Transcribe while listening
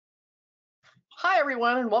Hi,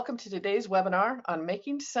 everyone, and welcome to today's webinar on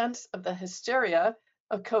making sense of the hysteria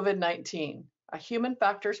of COVID-19, a human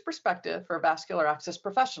factors perspective for vascular access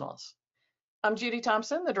professionals. I'm Judy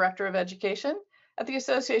Thompson, the Director of Education at the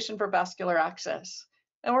Association for Vascular Access,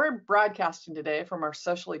 and we're broadcasting today from our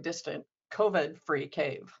socially distant COVID-free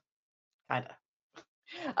cave, kinda.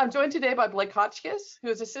 I'm joined today by Blake Hotchkiss, who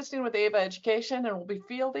is assisting with AVA Education and will be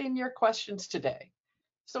fielding your questions today.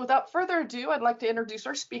 So without further ado, I'd like to introduce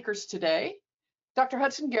our speakers today. Dr.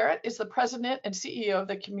 Hudson Garrett is the president and CEO of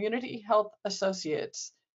the Community Health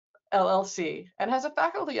Associates, LLC, and has a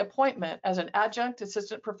faculty appointment as an adjunct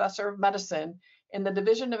assistant professor of medicine in the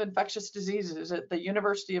Division of Infectious Diseases at the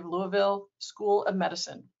University of Louisville School of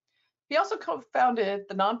Medicine. He also co-founded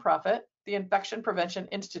the nonprofit, the Infection Prevention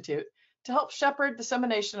Institute, to help shepherd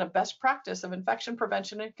dissemination of best practice of infection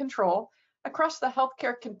prevention and control across the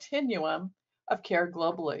healthcare continuum of care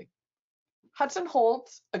globally. Hudson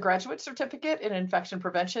holds a graduate certificate in infection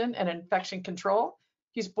prevention and infection control.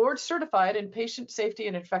 He's board certified in patient safety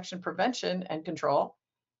and infection prevention and control.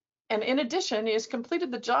 And in addition, he has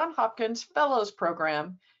completed the Johns Hopkins Fellows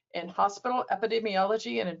Program in hospital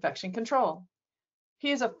epidemiology and infection control.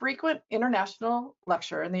 He is a frequent international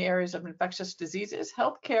lecturer in the areas of infectious diseases,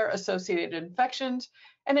 healthcare associated infections,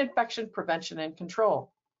 and infection prevention and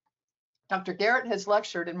control. Dr. Garrett has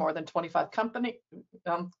lectured in more than 25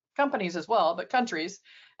 companies as well, but countries,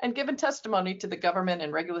 and given testimony to the government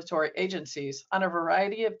and regulatory agencies on a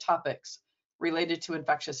variety of topics related to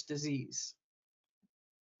infectious disease.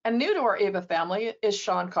 And new to our AVA family is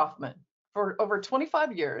Sean Kaufman. For over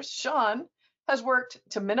 25 years, Sean has worked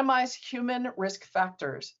to minimize human risk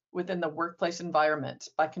factors within the workplace environment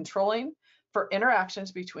by controlling for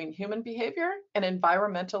interactions between human behavior and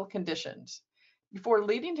environmental conditions. Before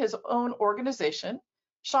leading his own organization,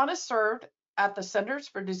 Sean has served at the Centers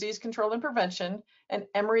for Disease Control and Prevention and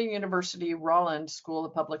Emory University Rollins School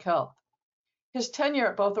of Public Health. His tenure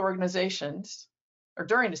at both organizations, or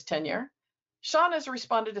during his tenure, Sean has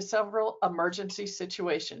responded to several emergency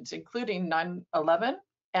situations, including 9/11,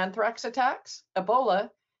 anthrax attacks, Ebola,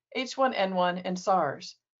 H1N1, and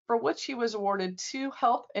SARS, for which he was awarded 2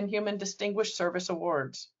 Health and Human Distinguished Service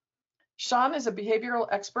Awards. Sean is a behavioral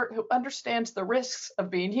expert who understands the risks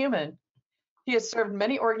of being human. He has served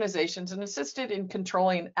many organizations and assisted in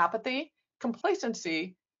controlling apathy,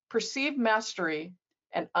 complacency, perceived mastery,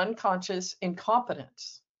 and unconscious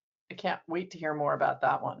incompetence. I can't wait to hear more about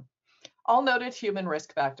that one. All noted human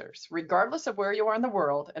risk factors, regardless of where you are in the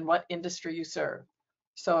world and what industry you serve.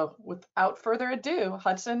 So without further ado,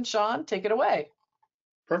 Hudson, Sean, take it away.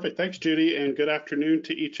 Perfect. Thanks, Judy, and good afternoon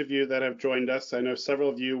to each of you that have joined us. I know several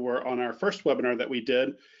of you were on our first webinar that we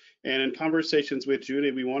did, and in conversations with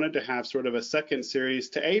Judy, we wanted to have sort of a second series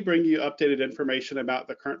to bring you updated information about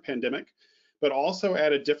the current pandemic, but also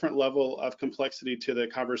add a different level of complexity to the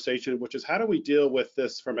conversation, which is how do we deal with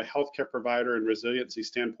this from a healthcare provider and resiliency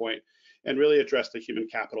standpoint and really address the human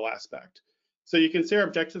capital aspect. So you can see our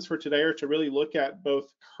objectives for today are to really look at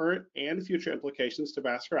both current and future implications to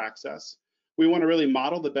vascular access. We want to really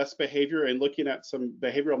model the best behavior and looking at some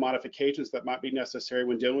behavioral modifications that might be necessary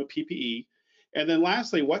when dealing with PPE. And then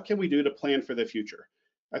lastly, what can we do to plan for the future?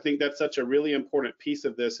 I think that's such a really important piece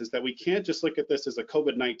of this, is that we can't just look at this as a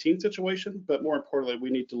COVID-19 situation, but more importantly,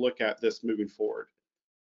 we need to look at this moving forward.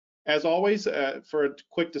 As always, for a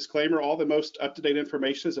quick disclaimer, all the most up-to-date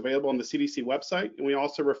information is available on the CDC website, and we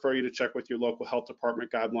also refer you to check with your local health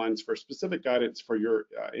department guidelines for specific guidance for your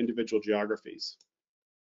individual geographies.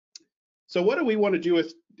 So what do we want to do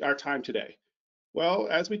with our time today? Well,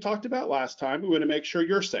 as we talked about last time, we want to make sure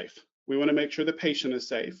you're safe. We want to make sure the patient is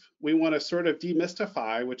safe. We want to sort of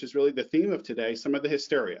demystify, which is really the theme of today, some of the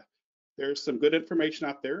hysteria. There's some good information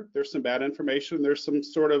out there. There's some bad information. There's some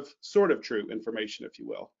sort of true information, if you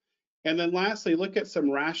will. And then lastly, look at some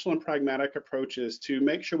rational and pragmatic approaches to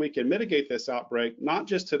make sure we can mitigate this outbreak, not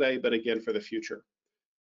just today, but again for the future.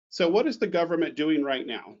 So what is the government doing right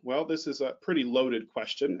now? Well, this is a pretty loaded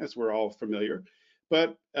question, as we're all familiar,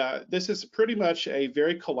 but this is pretty much a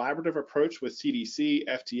very collaborative approach with CDC,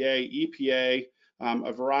 FDA, EPA,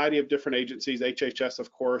 a variety of different agencies, HHS,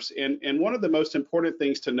 of course. And one of the most important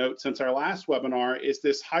things to note since our last webinar is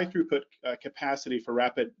this high throughput capacity for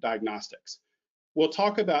rapid diagnostics. We'll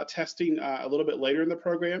talk about testing a little bit later in the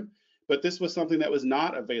program, but this was something that was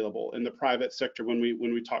not available in the private sector when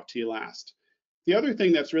we talked to you last. The other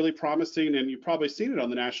thing that's really promising, and you've probably seen it on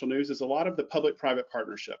the national news, is a lot of the public-private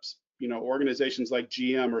partnerships. You know, organizations like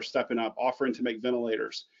GM are stepping up, offering to make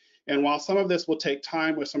ventilators. And while some of this will take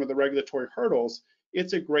time with some of the regulatory hurdles,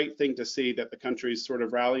 it's a great thing to see that the country is sort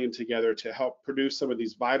of rallying together to help produce some of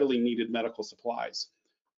these vitally needed medical supplies.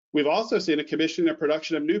 We've also seen a commissioning and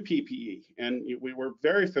production of new PPE, and we were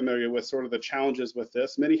very familiar with sort of the challenges with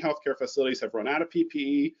this. Many healthcare facilities have run out of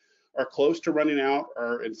PPE, are close to running out,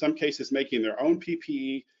 or in some cases making their own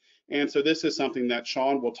PPE. And so this is something that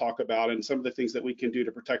Sean will talk about and some of the things that we can do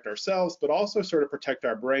to protect ourselves, but also sort of protect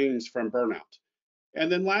our brains from burnout.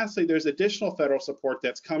 And then lastly, there's additional federal support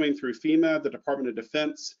that's coming through FEMA, the Department of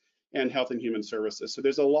Defense, and Health and Human Services. So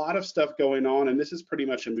there's a lot of stuff going on, and this is pretty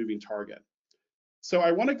much a moving target. So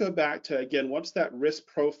I want to go back to, again, what's that risk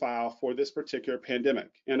profile for this particular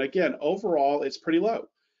pandemic? And again, overall, it's pretty low.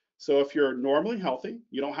 So if you're normally healthy,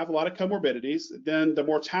 you don't have a lot of comorbidities, then the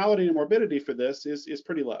mortality and morbidity for this is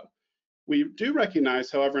pretty low. We do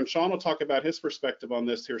recognize, however, and Sean will talk about his perspective on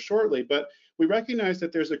this here shortly, but we recognize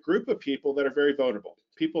that there's a group of people that are very vulnerable,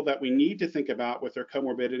 people that we need to think about with their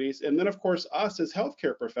comorbidities. And then, of course, us as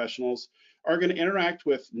healthcare professionals are going to interact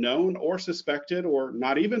with known or suspected or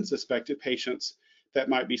not even suspected patients that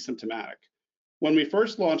might be symptomatic. When we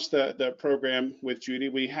first launched the program with Judy,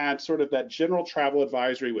 we had sort of that general travel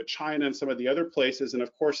advisory with China and some of the other places. And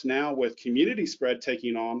of course, now with community spread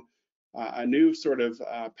taking on a new sort of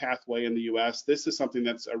pathway in the US, this is something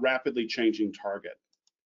that's a rapidly changing target.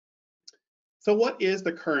 So what is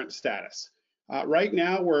the current status? Right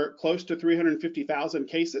now, we're close to 350,000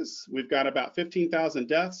 cases. We've got about 15,000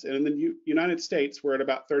 deaths. And in the United States, we're at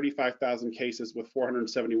about 35,000 cases with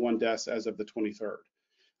 471 deaths as of the 23rd.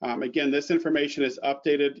 Again, this information is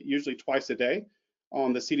updated usually twice a day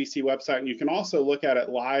on the CDC website, and you can also look at it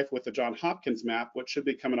live with the Johns Hopkins map, which should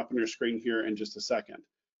be coming up on your screen here in just a second.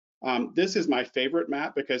 This is my favorite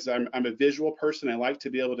map because I'm a visual person. I like to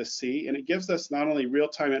be able to see, and it gives us not only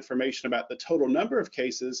real-time information about the total number of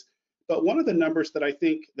cases, but one of the numbers that I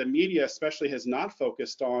think the media especially has not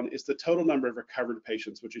focused on is the total number of recovered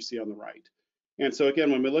patients, which you see on the right. And so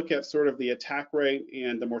again, when we look at sort of the attack rate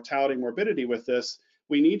and the mortality and morbidity with this,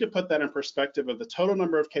 we need to put that in perspective of the total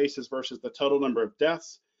number of cases versus the total number of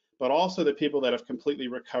deaths, but also the people that have completely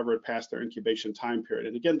recovered past their incubation time period.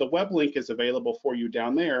 And again, the web link is available for you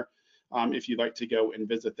down there if you'd like to go and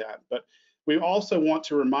visit that. But we also want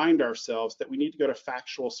to remind ourselves that we need to go to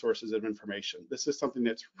factual sources of information. This is something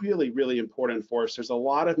that's really, really important for us. There's a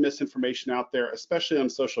lot of misinformation out there, especially on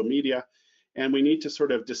social media, and we need to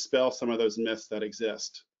sort of dispel some of those myths that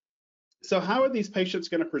exist. So how are these patients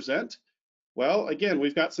going to present? Well, again,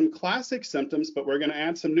 we've got some classic symptoms, but we're going to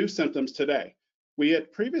add some new symptoms today. We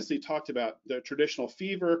had previously talked about the traditional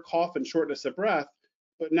fever, cough, and shortness of breath,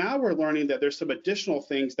 but now we're learning that there's some additional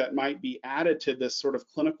things that might be added to this sort of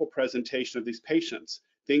clinical presentation of these patients,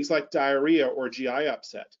 things like diarrhea or GI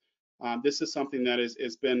upset. This is something that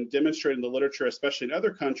has been demonstrated in the literature, especially in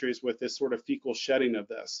other countries, with this sort of fecal shedding of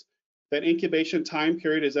this. That incubation time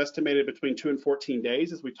period is estimated between 2 and 14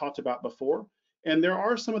 days, as we talked about before. And there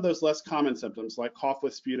are some of those less common symptoms like cough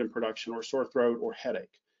with sputum production or sore throat or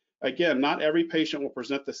headache. Again, not every patient will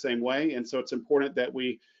present the same way, and so it's important that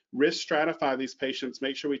we risk stratify these patients,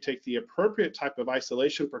 make sure we take the appropriate type of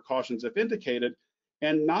isolation precautions if indicated,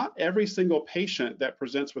 and not every single patient that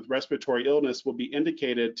presents with respiratory illness will be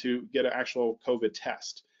indicated to get an actual COVID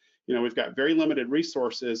test. You know, we've got very limited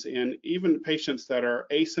resources, and even patients that are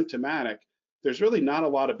asymptomatic, there's really not a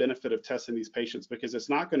lot of benefit of testing these patients because it's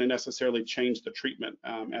not going to necessarily change the treatment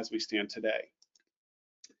as we stand today.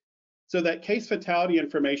 So that case fatality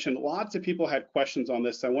information, lots of people had questions on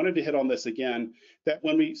this. So I wanted to hit on this again, that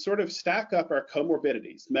when we sort of stack up our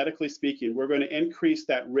comorbidities, medically speaking, we're going to increase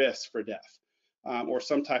that risk for death or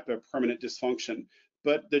some type of permanent dysfunction.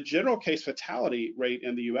 But the general case fatality rate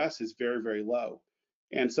in the US is very, very low.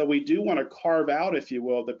 And so we do want to carve out, if you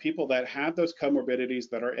will, the people that have those comorbidities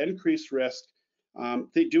that are increased risk,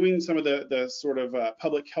 doing some of the sort of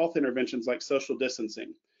public health interventions like social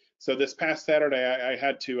distancing. So this past Saturday, I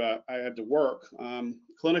had to work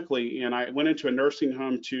clinically, and I went into a nursing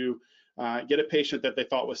home to get a patient that they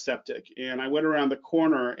thought was septic. And I went around the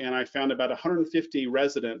corner and I found about 150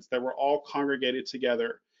 residents that were all congregated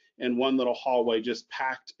together in one little hallway, just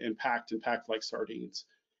packed and packed and packed like sardines.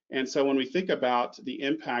 And so when we think about the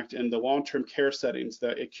impact in the long-term care settings,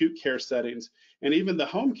 the acute care settings, and even the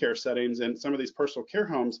home care settings and some of these personal care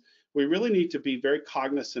homes, we really need to be very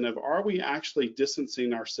cognizant of, are we actually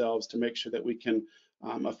distancing ourselves to make sure that we can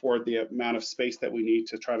afford the amount of space that we need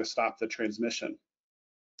to try to stop the transmission.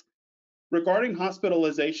 Regarding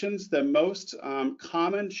hospitalizations, the most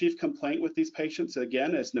common chief complaint with these patients,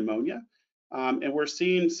 again, is pneumonia. And we're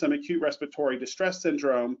seeing some acute respiratory distress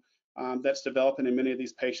syndrome that's developing in many of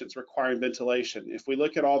these patients requiring ventilation. If we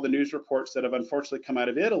look at all the news reports that have unfortunately come out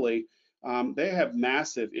of Italy, they have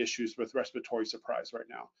massive issues with respiratory supplies right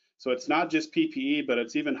now. So it's not just PPE, but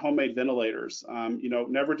it's even homemade ventilators.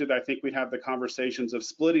 Never did I think we'd have the conversations of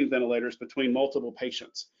splitting ventilators between multiple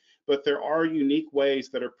patients. But there are unique ways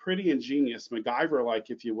that are pretty ingenious,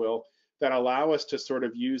 MacGyver-like, if you will, that allow us to sort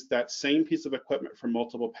of use that same piece of equipment for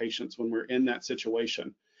multiple patients when we're in that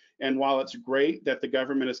situation. And while it's great that the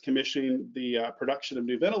government is commissioning the production of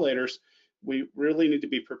new ventilators, we really need to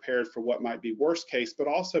be prepared for what might be worst case, but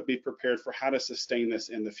also be prepared for how to sustain this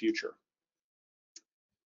in the future.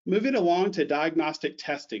 Moving along to diagnostic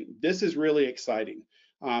testing, this is really exciting.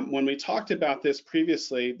 When we talked about this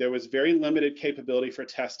previously, there was very limited capability for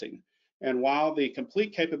testing. And while the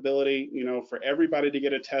complete capability, for everybody to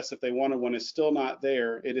get a test if they wanted one is still not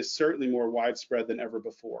there, it is certainly more widespread than ever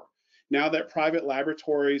before. Now that private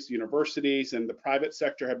laboratories, universities, and the private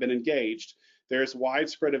sector have been engaged, there's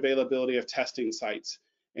widespread availability of testing sites.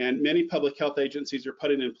 And many public health agencies are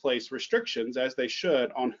putting in place restrictions, as they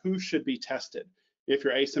should, on who should be tested. If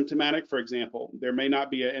you're asymptomatic, for example, there may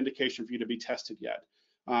not be an indication for you to be tested yet.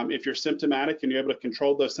 If you're symptomatic and you're able to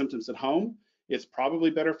control those symptoms at home, it's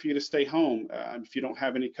probably better for you to stay home if you don't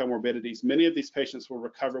have any comorbidities. Many of these patients will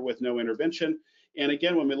recover with no intervention. And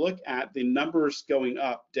again, when we look at the numbers going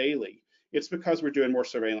up daily, it's because we're doing more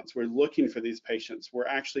surveillance. We're looking for these patients. We're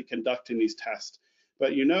actually conducting these tests.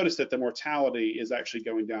 But you notice that the mortality is actually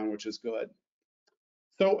going down, which is good.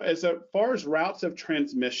 So as far as routes of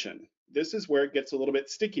transmission, this is where it gets a little bit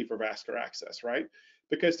sticky for vascular access, right?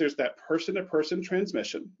 Because there's that person-to-person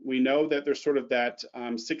transmission. We know that there's sort of that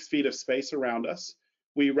 6 feet of space around us.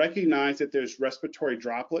 We recognize that there's respiratory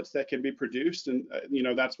droplets that can be produced, and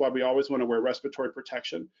that's why we always want to wear respiratory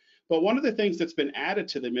protection. But one of the things that's been added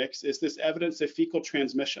to the mix is this evidence of fecal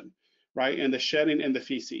transmission, right, and the shedding in the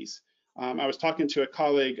feces. I was talking to a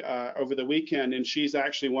colleague over the weekend, and she's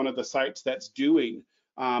actually one of the sites that's doing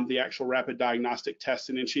the actual rapid diagnostic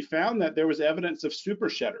testing, and she found that there was evidence of super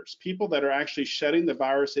shedders, people that are actually shedding the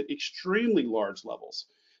virus at extremely large levels.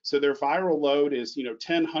 So their viral load is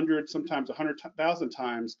 10, 100, sometimes 100,000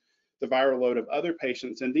 times the viral load of other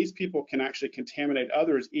patients, and these people can actually contaminate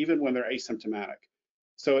others even when they're asymptomatic.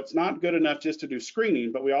 So it's not good enough just to do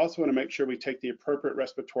screening, but we also want to make sure we take the appropriate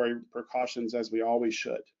respiratory precautions, as we always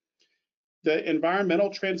should. The environmental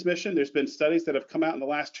transmission, there's been studies that have come out in the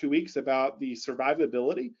last 2 weeks about the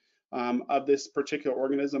survivability of this particular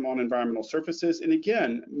organism on environmental surfaces. And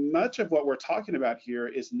again, much of what we're talking about here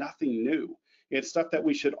is nothing new. It's stuff that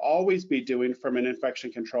we should always be doing from an infection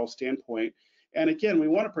control standpoint. And again, we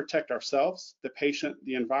want to protect ourselves, the patient,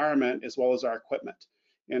 the environment, as well as our equipment.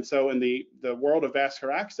 And so in the world of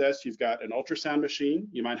vascular access, you've got an ultrasound machine,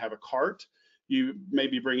 you might have a cart, you may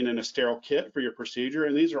be bringing in a sterile kit for your procedure.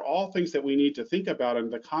 And these are all things that we need to think about in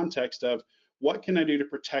the context of what can I do to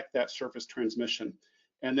protect that surface transmission?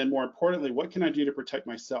 And then more importantly, what can I do to protect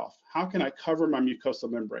myself? How can I cover my mucosal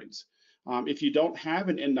membranes? If you don't have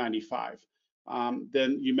an N95,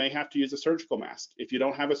 then you may have to use a surgical mask. If you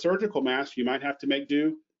don't have a surgical mask, you might have to make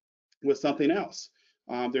do with something else.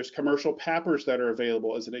 There's commercial PAPRs that are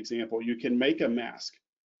available as an example. You can make a mask.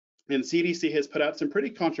 And CDC has put out some pretty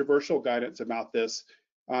controversial guidance about this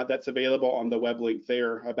that's available on the web link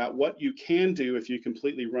there about what you can do if you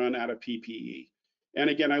completely run out of PPE. And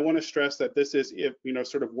again, I want to stress that this is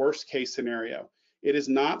sort of worst case scenario. It is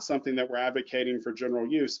not something that we're advocating for general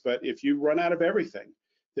use, but if you run out of everything,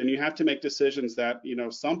 then you have to make decisions that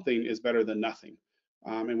something is better than nothing.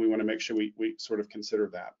 And we want to make sure we sort of consider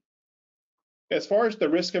that. As far as the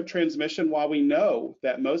risk of transmission, while we know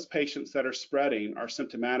that most patients that are spreading are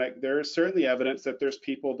symptomatic, there is certainly evidence that there's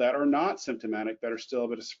people that are not symptomatic that are still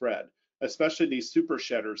able to spread, especially these super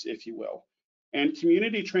shedders, if you will. And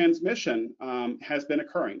community transmission has been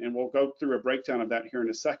occurring, and we'll go through a breakdown of that here in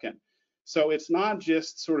a second. So it's not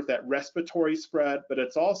just sort of that respiratory spread, but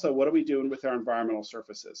it's also what are we doing with our environmental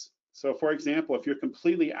surfaces? So for example, if you're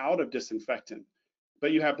completely out of disinfectant,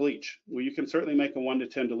 but you have bleach, well, you can certainly make a 1 to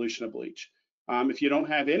 10 dilution of bleach. If you don't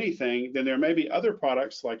have anything, then there may be other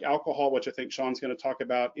products like alcohol, which I think Sean's going to talk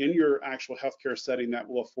about in your actual healthcare setting that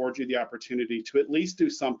will afford you the opportunity to at least do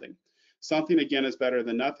something. Something, again, is better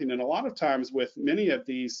than nothing. And a lot of times with many of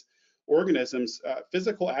these organisms,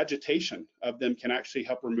 physical agitation of them can actually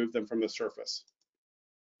help remove them from the surface.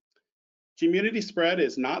 Community spread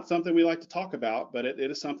is not something we like to talk about, but it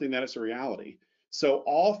is something that is a reality. So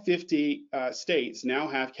all 50 states now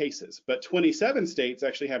have cases, but 27 states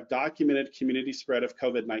actually have documented community spread of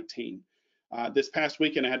COVID-19. This past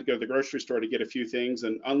weekend, I had to go to the grocery store to get a few things,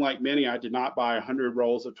 and unlike many, I did not buy 100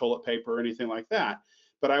 rolls of toilet paper or anything like that.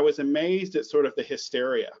 But I was amazed at sort of the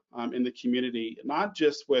hysteria in the community, not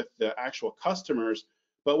just with the actual customers,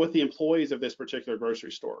 but with the employees of this particular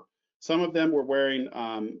grocery store. Some of them were wearing,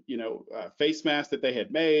 face masks that they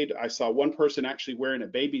had made. I saw one person actually wearing a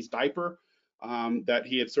baby's diaper that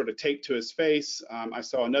he had sort of taped to his face. I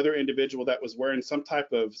saw another individual that was wearing some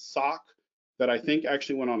type of sock that I think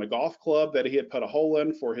actually went on a golf club that he had put a hole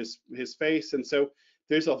in for his face. And so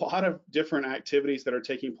there's a lot of different activities that are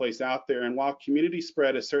taking place out there. And while community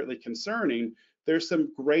spread is certainly concerning, there's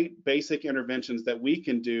some great basic interventions that we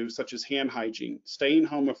can do, such as hand hygiene, staying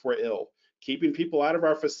home if we're ill, keeping people out of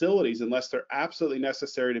our facilities unless they're absolutely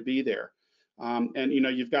necessary to be there. And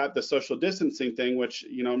you've got the social distancing thing, which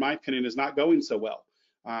in my opinion is not going so well.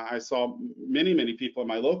 I saw many people in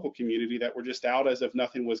my local community that were just out as if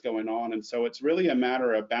nothing was going on. And so it's really a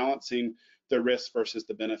matter of balancing the risk versus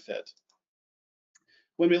the benefit.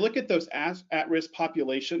 When we look at those at-risk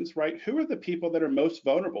populations, right, who are the people that are most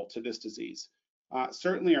vulnerable to this disease?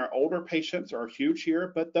 Certainly our older patients are huge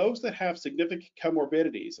here, but those that have significant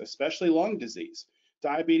comorbidities, especially lung disease,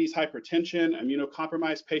 diabetes, hypertension,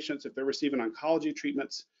 immunocompromised patients, if they're receiving oncology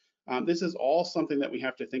treatments, this is all something that we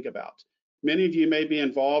have to think about. Many of you may be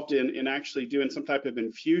involved in actually doing some type of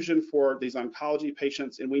infusion for these oncology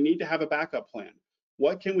patients, and we need to have a backup plan.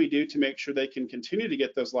 What can we do to make sure they can continue to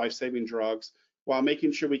get those life-saving drugs while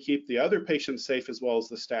making sure we keep the other patients safe as well as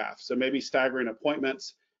the staff? So maybe staggering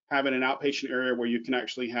appointments, having an outpatient area where you can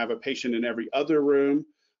actually have a patient in every other room,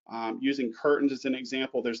 using curtains as an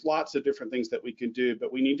example. There's lots of different things that we can do,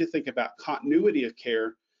 but we need to think about continuity of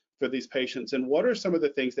care for these patients and what are some of the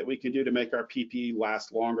things that we can do to make our PPE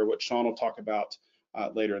last longer, which Sean will talk about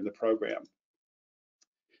later in the program.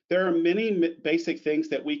 There are many basic things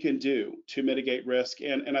that we can do to mitigate risk,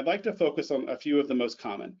 and I'd like to focus on a few of the most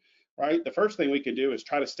common, right? The first thing we can do is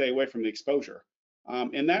try to stay away from the exposure.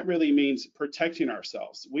 And that really means protecting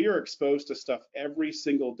ourselves. We are exposed to stuff every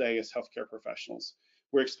single day as healthcare professionals.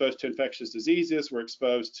 We're exposed to infectious diseases, we're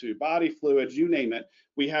exposed to body fluids, you name it,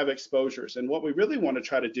 we have exposures. And what we really want to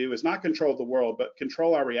try to do is not control the world, but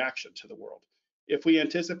control our reaction to the world. If we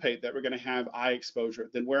anticipate that we're going to have eye exposure,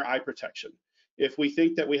 then wear eye protection. If we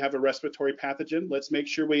think that we have a respiratory pathogen, let's make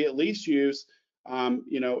sure we at least use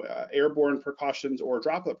airborne precautions or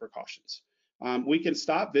droplet precautions. We can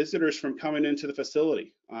stop visitors from coming into the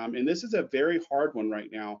facility. And this is a very hard one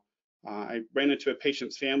right now. I ran into a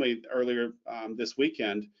patient's family earlier this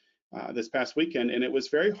past weekend, and it was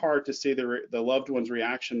very hard to see the loved one's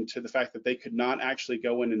reaction to the fact that they could not actually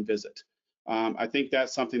go in and visit. I think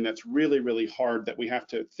that's something that's really, really hard, that we have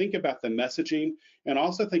to think about the messaging and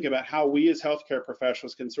also think about how we as healthcare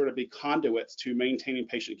professionals can sort of be conduits to maintaining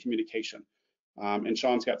patient communication. And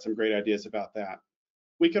Sean's got some great ideas about that.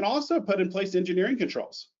 We can also put in place engineering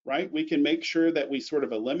controls, right? We can make sure that we sort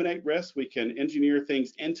of eliminate risk. We can engineer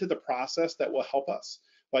things into the process that will help us,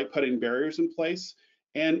 like putting barriers in place.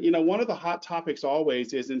 And one of the hot topics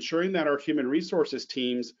always is ensuring that our human resources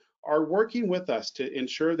teams are working with us to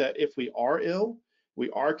ensure that if we are ill,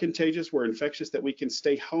 we are contagious, we're infectious, that we can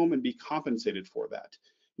stay home and be compensated for that.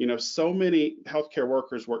 So many healthcare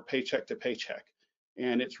workers work paycheck to paycheck.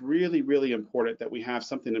 And it's really, really important that we have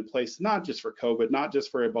something in place, not just for COVID, not just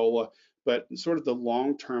for Ebola, but sort of the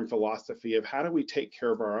long-term philosophy of how do we take care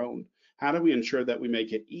of our own? How do we ensure that we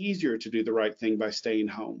make it easier to do the right thing by staying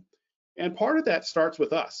home? And part of that starts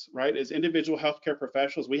with us, right? As individual healthcare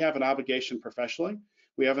professionals, we have an obligation professionally,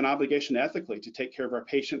 we have an obligation ethically to take care of our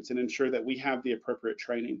patients and ensure that we have the appropriate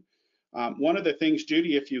training. One of the things,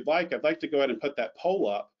 Judy, if you'd like, I'd like to go ahead and put that poll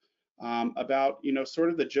up. About sort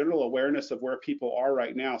of the general awareness of where people are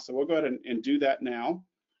right now. So we'll go ahead and do that now.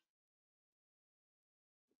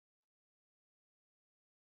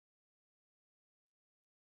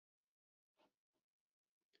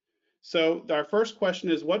 So our first question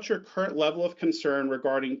is, what's your current level of concern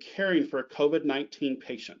regarding caring for a COVID-19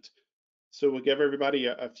 patient? So we'll give everybody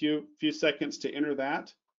a few seconds to enter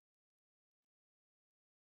that.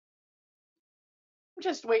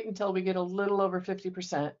 Just wait until we get a little over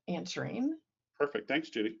 50% answering. Perfect. Thanks,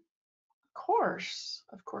 Judy. Of course.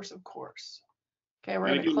 Okay,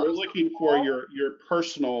 we're looking for your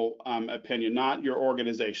personal opinion, not your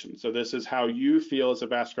organization. So this is how you feel as a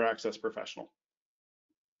vascular access professional.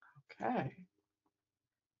 Okay.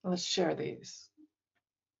 Let's share these.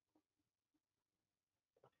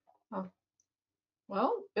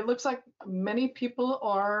 Well, it looks like many people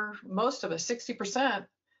are, most of us, 60%,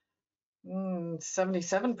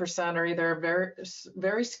 77% are either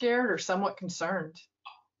very scared or somewhat concerned.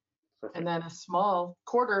 Perfect. And then a small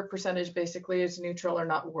quarter percentage basically is neutral or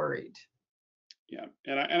not worried. Yeah,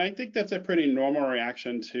 and I think that's a pretty normal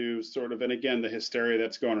reaction to sort of, and again, the hysteria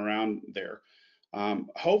that's going around there.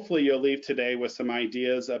 Hopefully you'll leave today with some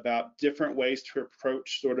ideas about different ways to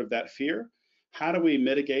approach sort of that fear. How do we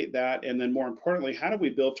mitigate that? And then more importantly, how do we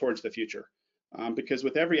build towards the future? Because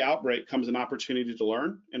with every outbreak comes an opportunity to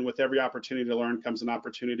learn, and with every opportunity to learn comes an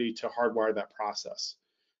opportunity to hardwire that process.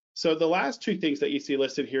 So the last two things that you see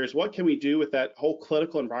listed here is what can we do with that whole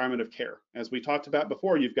clinical environment of care? As we talked about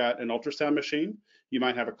before, you've got an ultrasound machine, you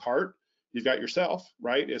might have a cart, you've got yourself,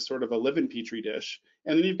 right, as sort of a living petri dish,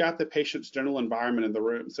 and then you've got the patient's general environment in the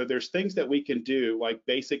room. So there's things that we can do like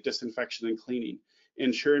basic disinfection and cleaning,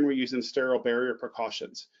 ensuring we're using sterile barrier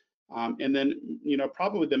precautions. And then,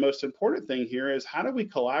 probably the most important thing here is how do we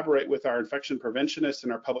collaborate with our infection preventionists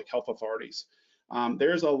and our public health authorities?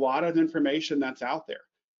 There's a lot of information that's out there.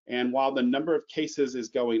 And while the number of cases is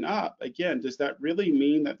going up, again, does that really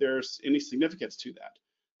mean that there's any significance to that,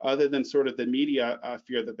 other than sort of the media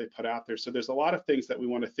fear that they put out there? So there's a lot of things that we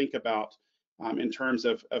want to think about in terms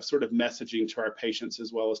of sort of messaging to our patients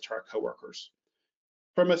as well as to our coworkers.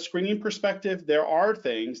 From a screening perspective, there are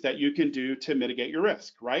things that you can do to mitigate your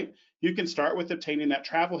risk, right? You can start with obtaining that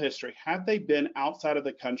travel history. Have they been outside of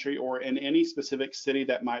the country or in any specific city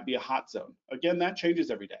that might be a hot zone? Again, that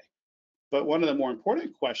changes every day. But one of the more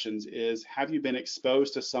important questions is, have you been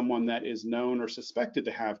exposed to someone that is known or suspected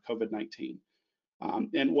to have COVID-19?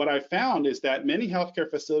 And what I found is that many healthcare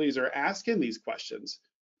facilities are asking these questions,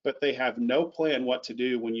 but they have no plan what to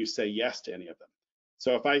do when you say yes to any of them.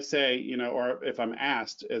 So if I say, or if I'm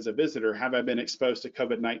asked as a visitor, have I been exposed to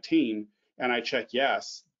COVID-19? And I check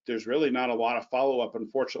yes, there's really not a lot of follow-up,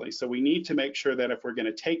 unfortunately. So we need to make sure that if we're going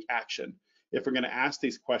to take action, if we're going to ask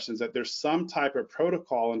these questions, that there's some type of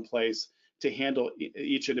protocol in place to handle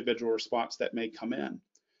each individual response that may come in.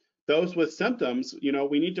 Those with symptoms,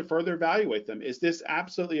 we need to further evaluate them. Is this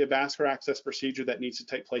absolutely a vascular access procedure that needs to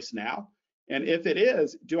take place now? And if it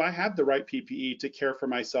is, do I have the right PPE to care for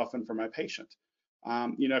myself and for my patient?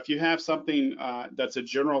 If you have something that's a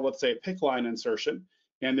general, let's say a PICC line insertion,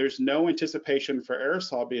 and there's no anticipation for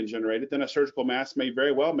aerosol being generated, then a surgical mask may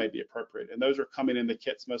very well be appropriate. And those are coming in the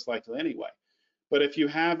kits most likely anyway. But if you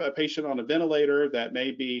have a patient on a ventilator that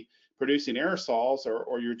may be producing aerosols,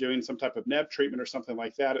 or you're doing some type of neb treatment or something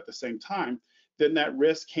like that at the same time, then that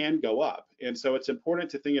risk can go up. And so it's important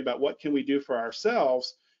to think about what can we do for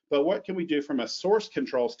ourselves, but what can we do from a source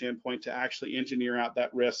control standpoint to actually engineer out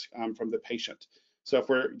that risk from the patient. So if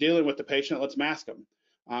we're dealing with the patient, let's mask them.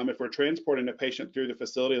 If we're transporting a patient through the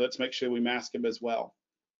facility, let's make sure we mask them as well.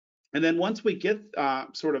 And then once we get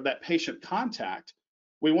sort of that patient contact,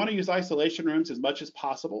 we want to use isolation rooms as much as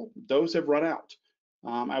possible. Those have run out.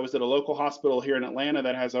 I was at a local hospital here in Atlanta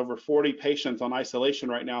that has over 40 patients on isolation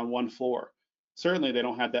right now on one floor. Certainly they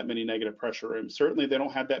don't have that many negative pressure rooms. Certainly they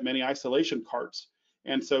don't have that many isolation carts.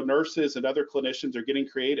 And so nurses and other clinicians are getting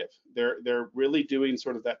creative. They're really doing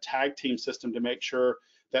sort of that tag team system to make sure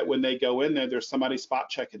that when they go in there, there's somebody spot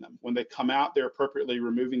checking them. When they come out, they're appropriately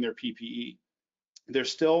removing their PPE. They're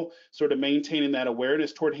still sort of maintaining that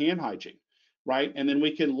awareness toward hand hygiene, right? And then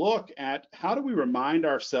we can look at how do we remind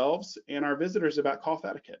ourselves and our visitors about cough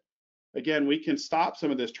etiquette. Again, we can stop some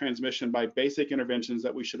of this transmission by basic interventions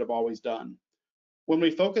that we should have always done. When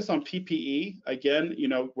we focus on PPE, again,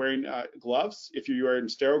 wearing gloves, if you're wearing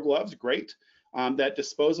sterile gloves, great. That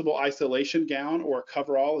disposable isolation gown or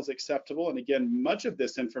coverall is acceptable. And again, much of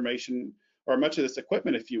this information, or much of this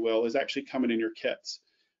equipment, if you will, is actually coming in your kits.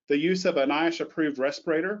 The use of a NIOSH-approved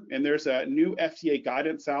respirator, and there's a new FDA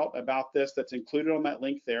guidance out about this that's included on that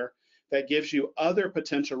link there that gives you other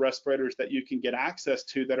potential respirators that you can get access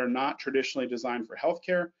to that are not traditionally designed for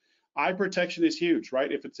healthcare. Eye protection is huge,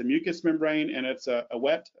 right? If it's a mucous membrane and it's a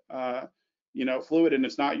wet fluid and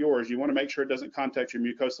it's not yours, you want to make sure it doesn't contact your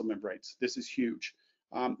mucosal membranes. This is huge.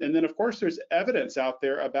 And then of course there's evidence out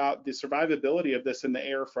there about the survivability of this in the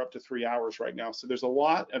air for up to 3 hours right now. So there's a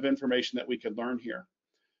lot of information that we could learn here.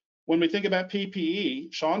 When we think about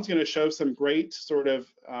PPE, Sean's going to show some great sort of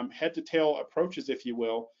head to tail approaches, if you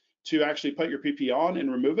will, to actually put your PPE on and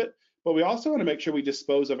remove it. But we also want to make sure we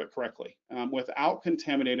dispose of it correctly without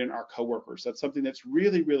contaminating our coworkers. That's something that's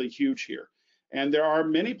really, really huge here. And there are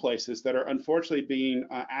many places that are unfortunately being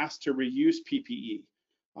asked to reuse PPE.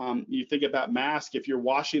 You think about masks, if you're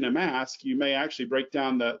washing a mask, you may actually break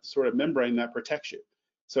down the sort of membrane that protects you.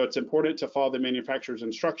 So it's important to follow the manufacturer's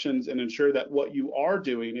instructions and ensure that what you are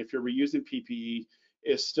doing, if you're reusing PPE,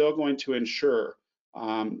 is still going to ensure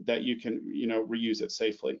that you can reuse it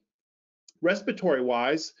safely. Respiratory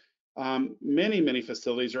wise, many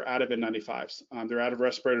facilities are out of N95s. They're out of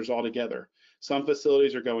respirators altogether. Some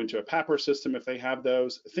facilities are going to a PAPR system if they have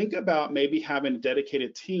those. Think about maybe having a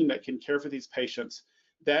dedicated team that can care for these patients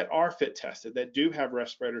that are fit tested, that do have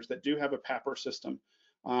respirators, that do have a PAPR system.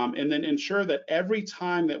 And then ensure that every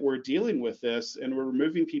time that we're dealing with this and we're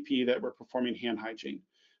removing PPE, that we're performing hand hygiene.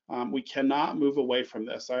 We cannot move away from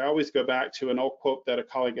this. I always go back to an old quote that a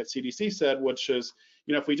colleague at CDC said, which is,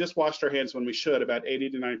 if we just washed our hands when we should, about 80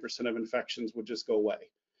 to 90% of infections would just go away.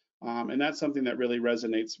 And that's something that really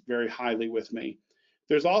resonates very highly with me.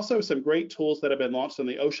 There's also some great tools that have been launched on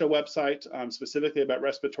the OSHA website, specifically about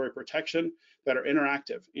respiratory protection, that are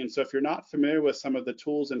interactive. And so if you're not familiar with some of the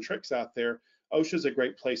tools and tricks out there, OSHA is a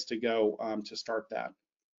great place to go to start that.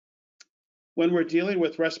 When we're dealing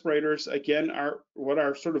with respirators, again, what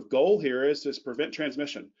our sort of goal here is prevent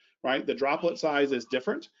transmission, right? The droplet size is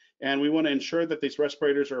different, and we want to ensure that these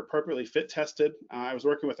respirators are appropriately fit tested. I was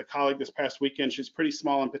working with a colleague this past weekend. She's pretty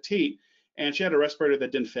small and petite, and she had a respirator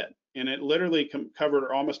that didn't fit, and it literally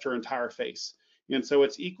covered almost her entire face. And so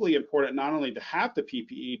it's equally important not only to have the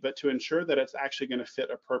PPE, but to ensure that it's actually going to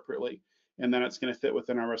fit appropriately, and that it's going to fit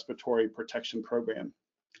within our respiratory protection program.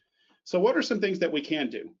 So what are some things that we can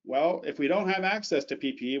do? Well, if we don't have access to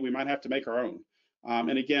PPE, we might have to make our own.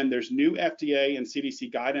 And again, there's new FDA and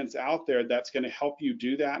CDC guidance out there that's going to help you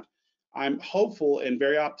do that. I'm hopeful and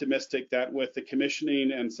very optimistic that with the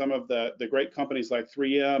commissioning and some of the great companies like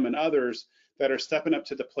 3M and others that are stepping up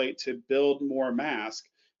to the plate to build more masks,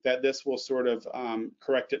 that this will sort of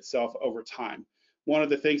correct itself over time. One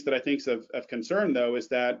of the things that I think is of concern, though, is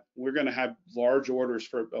that we're going to have large orders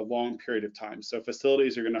for a long period of time. So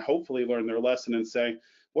facilities are going to hopefully learn their lesson and say,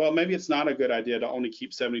 well, maybe it's not a good idea to only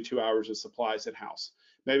keep 72 hours of supplies in-house.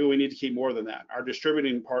 Maybe we need to keep more than that. Our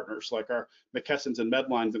distributing partners, like our McKessons and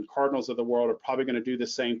Medlines and Cardinals of the world, are probably going to do the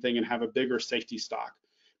same thing and have a bigger safety stock.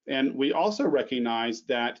 And we also recognize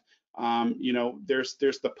that there's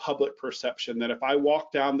the public perception that if I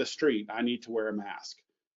walk down the street, I need to wear a mask.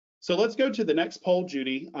 So let's go to the next poll,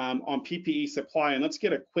 Judy, on PPE supply, and let's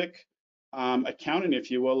get a quick accounting,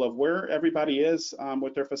 if you will, of where everybody is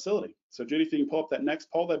with their facility. So Judy, if you can pull up that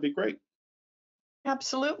next poll, that'd be great.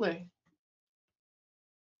 Absolutely.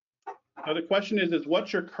 Now the question is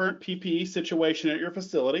what's your current PPE situation at your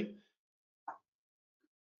facility?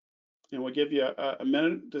 And we'll give you a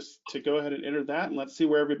minute just to go ahead and enter that, and let's see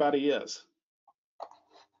where everybody is.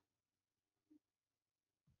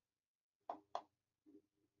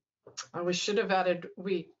 We should have added,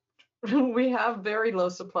 we have very low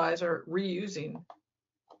supplies or reusing,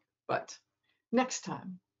 but next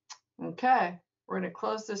time. Okay, we're going to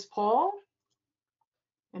close this poll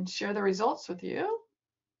and share the results with you.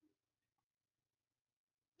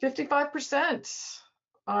 55%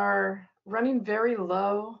 are running very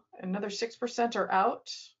low. Another 6% are out.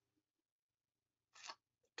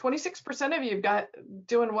 26% of you got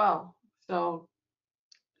doing well. So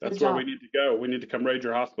that's where we need to go. We need to come raid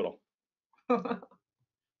your hospital.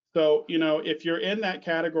 So, if you're in that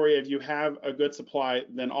category of you have a good supply,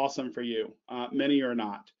 then awesome for you. Many are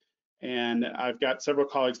not. And I've got several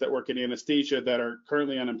colleagues that work in anesthesia that are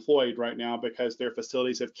currently unemployed right now because their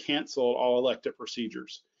facilities have canceled all elective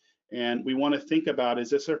procedures. And we want to think about, is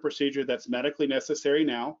this a procedure that's medically necessary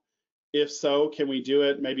now? If so, can we do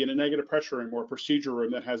it maybe in a negative pressure room or a procedure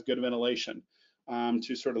room that has good ventilation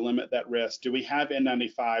to sort of limit that risk? Do we have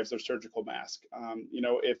N95s or surgical masks?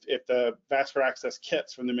 If the vascular access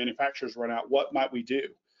kits from the manufacturers run out, what might we do?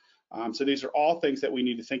 So these are all things that we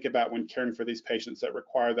need to think about when caring for these patients that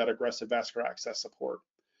require that aggressive vascular access support.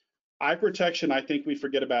 Eye protection, I think we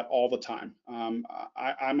forget about all the time.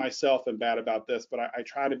 I myself am bad about this, but I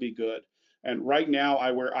try to be good. And right now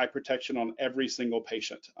I wear eye protection on every single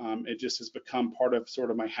patient. It just has become part of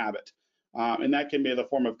sort of my habit. And that can be in the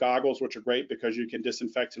form of goggles, which are great because you can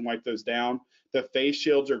disinfect and wipe those down. The face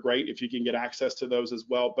shields are great if you can get access to those as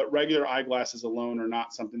well, but regular eyeglasses alone are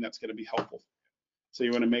not something that's going to be helpful. So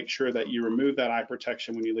you want to make sure that you remove that eye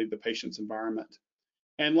protection when you leave the patient's environment.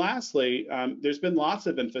 And lastly, there's been lots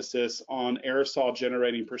of emphasis on aerosol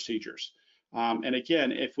generating procedures. And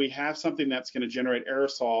again, if we have something that's going to generate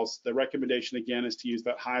aerosols, the recommendation again is to use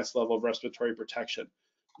that highest level of respiratory protection.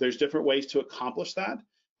 There's different ways to accomplish that,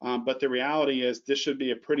 but the reality is this should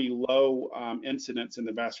be a pretty low incidence in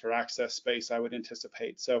the vascular access space, I would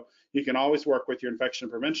anticipate. So you can always work with your infection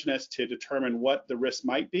preventionist to determine what the risk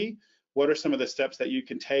might be. What are some of the steps that you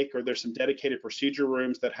can take? Or there's some dedicated procedure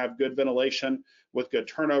rooms that have good ventilation with good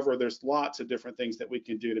turnover. There's lots of different things that we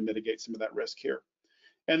can do to mitigate some of that risk here.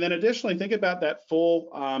 And then additionally, think about that full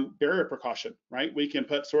barrier precaution, right? We can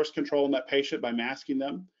put source control on that patient by masking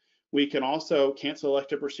them. We can also cancel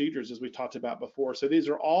elective procedures, as we talked about before. So these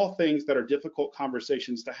are all things that are difficult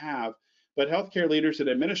conversations to have, but healthcare leaders and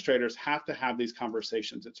administrators have to have these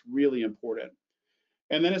conversations. It's really important.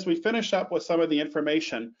 And then as we finish up with some of the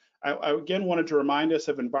information, I again wanted to remind us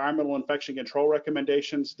of environmental infection control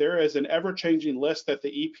recommendations. There is an ever-changing list that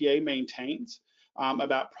the EPA maintains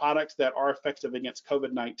about products that are effective against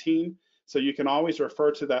COVID-19. So you can always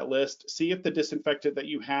refer to that list, see if the disinfectant that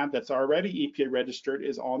you have that's already EPA registered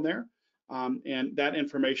is on there. And that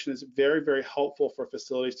information is very, very helpful for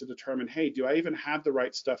facilities to determine, hey, do I even have the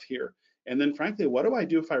right stuff here? And then frankly, what do I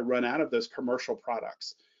do if I run out of those commercial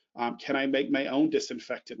products? Can I make my own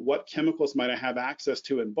disinfectant? What chemicals might I have access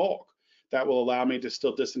to in bulk that will allow me to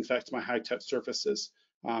still disinfect my high-touch surfaces?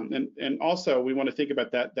 And also, we want to think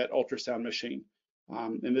about that ultrasound machine.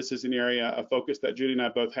 And this is an area of focus that Judy and I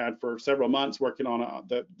both had for several months working on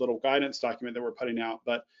the little guidance document that we're putting out.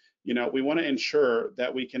 But we want to ensure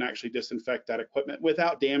that we can actually disinfect that equipment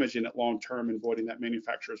without damaging it long-term and voiding that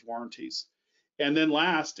manufacturer's warranties. And then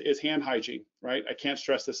last is hand hygiene, right? I can't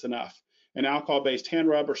stress this enough. An alcohol-based hand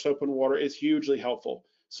rub or soap and water is hugely helpful.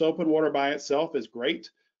 Soap and water by itself is great.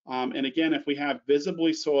 And again, if we have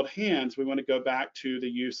visibly soiled hands, we want to go back to the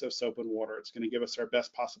use of soap and water. It's going to give us our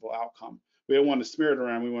best possible outcome. We don't want to smear it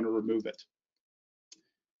around, we want to remove it.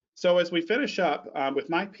 So as we finish up with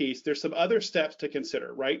my piece, there's some other steps to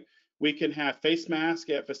consider, right? We can have face masks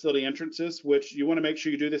at facility entrances, which you want to make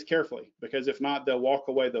sure you do this carefully, because if not, they'll walk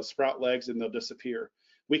away, they'll sprout legs, and they'll disappear.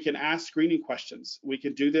 We can ask screening questions. We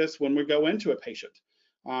can do this when we go into a patient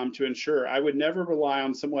to ensure. I would never rely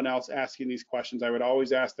on someone else asking these questions. I would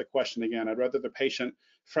always ask the question again. I'd rather the patient,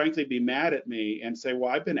 frankly, be mad at me and say,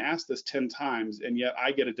 well, I've been asked this 10 times, and yet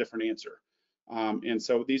I get a different answer. And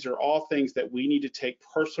so these are all things that we need to take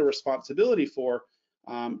personal responsibility for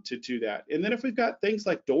to do that. And then if we've got things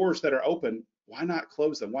like doors that are open, why not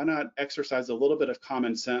close them? Why not exercise a little bit of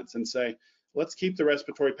common sense and say, let's keep the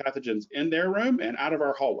respiratory pathogens in their room and out of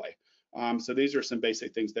our hallway. So these are some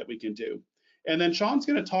basic things that we can do. And then Sean's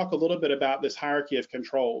going to talk a little bit about this hierarchy of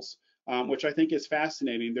controls, which I think is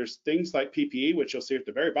fascinating. There's things like PPE, which you'll see at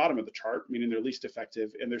the very bottom of the chart, meaning they're least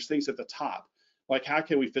effective, and there's things at the top, like how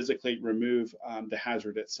can we physically remove the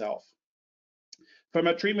hazard itself. From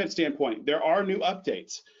a treatment standpoint, there are new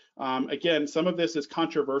updates. Again, some of this is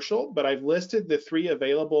controversial, but I've listed the 3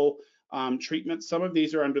 available treatments. Some of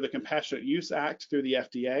these are under the Compassionate Use Act through the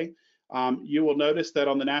FDA. You will notice that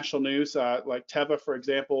on the national news, like Teva, for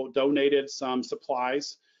example, donated some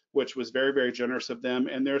supplies, which was very, very generous of them.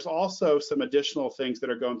 And there's also some additional things that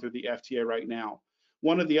are going through the FDA right now.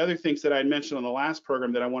 One of the other things that I mentioned on the last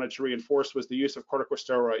program that I wanted to reinforce was the use of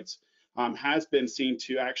corticosteroids has been seen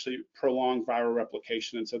to actually prolong viral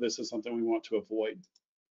replication. And so this is something we want to avoid.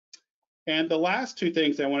 And the last 2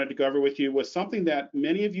 things I wanted to go over with you was something that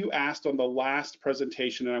many of you asked on the last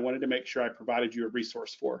presentation, and I wanted to make sure I provided you a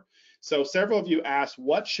resource for. So several of you asked,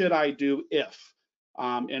 what should I do if?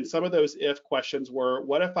 And some of those if questions were,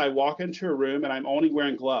 what if I walk into a room and I'm only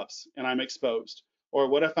wearing gloves and I'm exposed? Or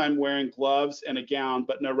what if I'm wearing gloves and a gown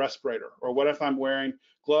but no respirator? Or what if I'm wearing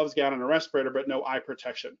gloves, gown, and a respirator but no eye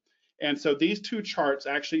protection? And so these 2 charts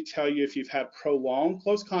actually tell you if you've had prolonged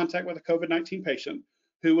close contact with a COVID-19 patient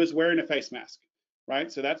who was wearing a face mask, right?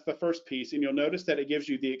 So that's the first piece. And you'll notice that it gives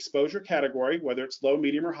you the exposure category, whether it's low,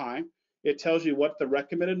 medium, or high. It tells you what the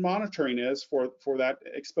recommended monitoring is for that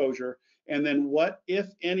exposure, and then what, if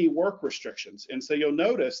any, work restrictions. And so you'll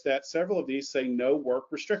notice that several of these say no work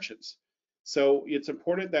restrictions. So it's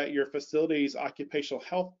important that your facility's occupational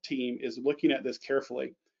health team is looking at this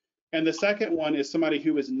carefully. And the second one is somebody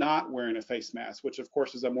who is not wearing a face mask, which of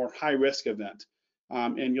course is a more high risk event.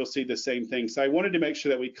 And you'll see the same thing. So I wanted to make sure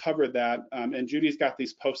that we covered that. And Judy's got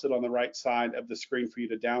these posted on the right side of the screen for you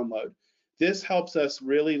to download. This helps us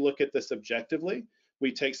really look at this objectively.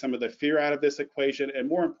 We take some of the fear out of this equation, and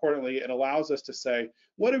more importantly, it allows us to say,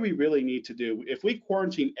 what do we really need to do? If we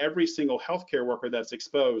quarantine every single healthcare worker that's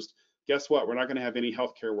exposed, guess what? We're not going to have any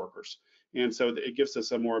healthcare workers. And so it gives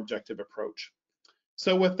us a more objective approach.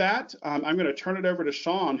 So with that, I'm going to turn it over to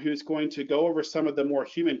Sean, who's going to go over some of the more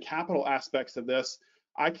human capital aspects of this.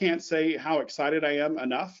 I can't say how excited I am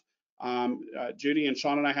enough. Judy and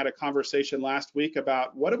Sean and I had a conversation last week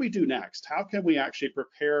about what do we do next? How can we actually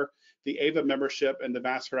prepare the AVA membership and the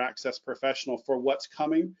vascular access professional for what's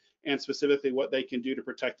coming, and specifically what they can do to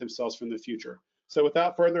protect themselves from the future. So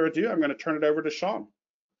without further ado, I'm going to turn it over to Sean.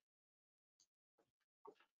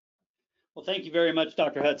 Well, thank you very much,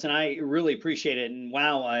 Dr. Hudson. I really appreciate it. And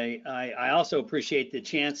wow, I also appreciate the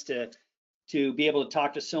chance to be able to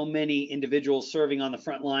talk to so many individuals serving on the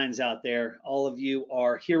front lines out there. All of you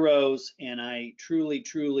are heroes, and I truly,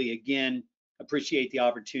 truly, again, appreciate the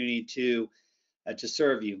opportunity to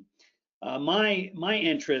serve you. My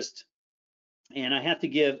interest, and I have to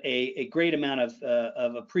give a great amount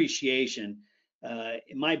of appreciation.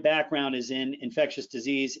 My background is in infectious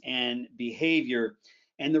disease and behavior.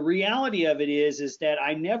 And the reality of it is that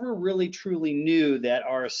I never really truly knew that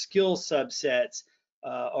our skill subsets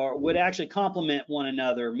would actually complement one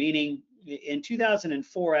another, meaning in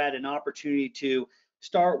 2004, I had an opportunity to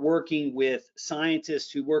start working with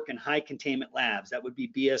scientists who work in high containment labs. That would be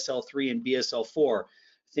BSL-3 and BSL-4,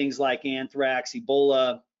 things like anthrax,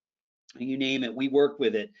 Ebola, you name it, we work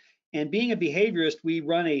with it. And being a behaviorist, we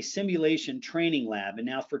run a simulation training lab. And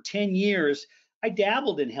now for 10 years, I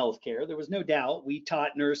dabbled in healthcare. There was no doubt. We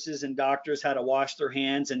taught nurses and doctors how to wash their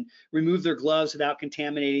hands and remove their gloves without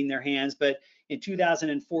contaminating their hands. But in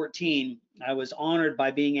 2014, I was honored by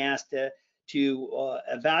being asked to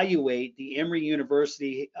evaluate the Emory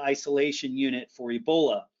University isolation unit for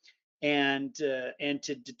Ebola, and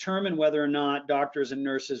to determine whether or not doctors and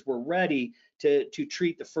nurses were ready to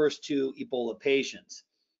treat the first 2 Ebola patients.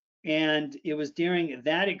 And it was during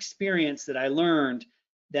that experience that I learned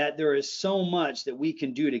that there is so much that we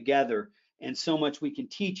can do together and so much we can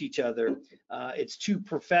teach each other. It's 2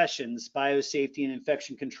 professions, biosafety and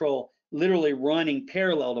infection control, literally running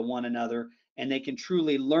parallel to one another, and they can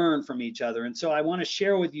truly learn from each other. And so I want to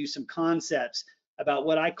share with you some concepts about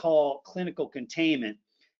what I call clinical containment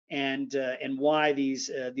and why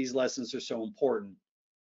these lessons are so important.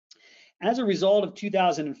 As a result of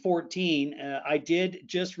 2014, I did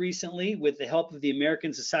just recently, with the help of the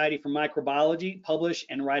American Society for Microbiology, publish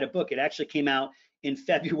and write a book. It actually came out in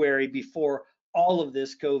February before all of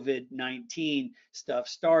this COVID-19 stuff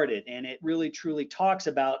started. And it really truly talks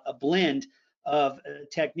about a blend of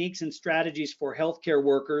techniques and strategies for healthcare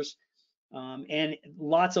workers, and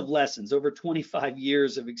lots of lessons, over 25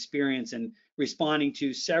 years of experience in responding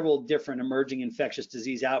to several different emerging infectious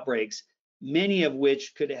disease outbreaks, many of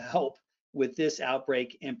which could help with this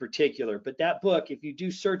outbreak in particular. But that book, if you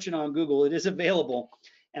do search it on Google, it is available,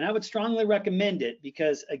 and I would strongly recommend it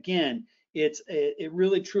because, again, it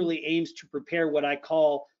really truly aims to prepare what I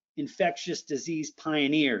call infectious disease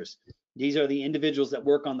pioneers. These are the individuals that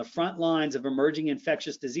work on the front lines of emerging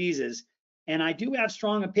infectious diseases, and I do have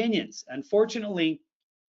strong opinions. Unfortunately,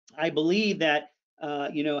 I believe that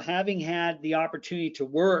having had the opportunity to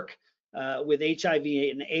work with HIV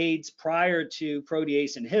and AIDS prior to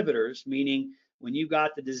protease inhibitors, meaning when you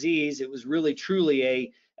got the disease, it was really truly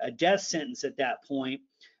a death sentence at that point.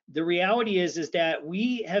 The reality is that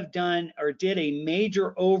we have done or did a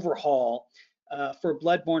major overhaul for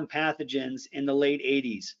bloodborne pathogens in the late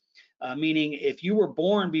 80s, meaning if you were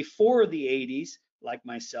born before the 80s, like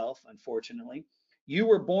myself, unfortunately, you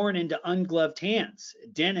were born into ungloved hands.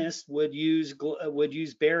 Dentists would use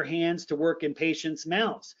bare hands to work in patients'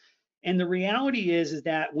 mouths. And the reality is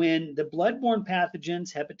that when the bloodborne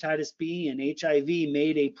pathogens, hepatitis B and HIV,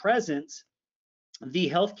 made a presence, the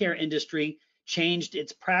healthcare industry changed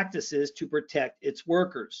its practices to protect its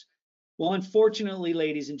workers. Well, unfortunately,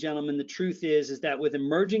 ladies and gentlemen, the truth is that with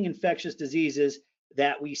emerging infectious diseases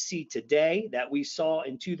that we see today, that we saw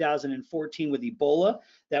in 2014 with Ebola,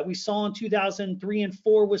 that we saw in 2003 and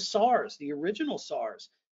 4 with SARS, the original SARS,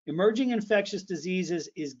 emerging infectious diseases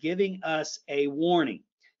is giving us a warning.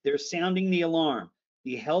 They're sounding the alarm.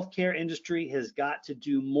 The healthcare industry has got to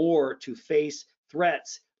do more to face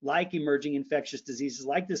threats like emerging infectious diseases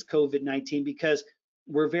like this COVID-19, because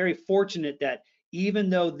we're very fortunate that even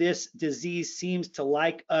though this disease seems to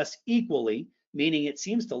like us equally, meaning it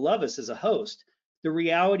seems to love us as a host, the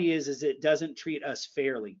reality is it doesn't treat us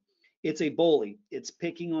fairly. It's a bully. It's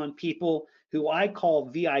picking on people who I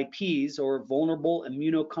call VIPs, or vulnerable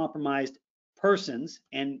immunocompromised persons.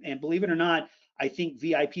 And believe it or not, I think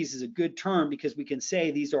VIPs is a good term because we can say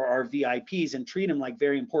these are our VIPs and treat them like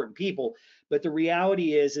very important people. But the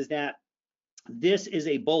reality is that this is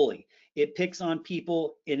a bully. It picks on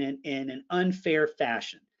people in an unfair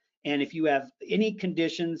fashion. And if you have any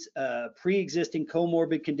conditions, pre-existing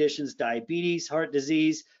comorbid conditions, diabetes, heart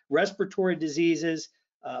disease, respiratory diseases,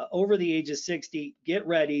 over the age of 60, get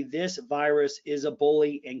ready. This virus is a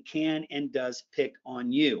bully and can and does pick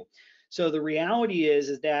on you. So the reality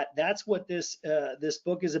is that that's what this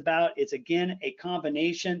book is about. It's, again, a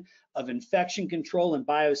combination of infection control and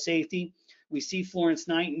biosafety. We see Florence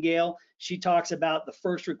Nightingale. She talks about the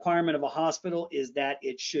first requirement of a hospital is that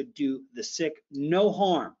it should do the sick no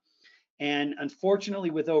harm. And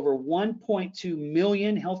unfortunately, with over 1.2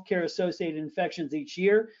 million healthcare associated infections each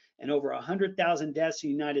year and over 100,000 deaths in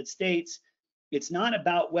the United States, it's not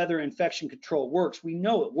about whether infection control works. We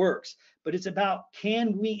know it works, but it's about,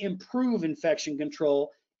 can we improve infection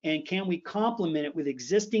control, and can we complement it with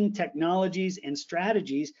existing technologies and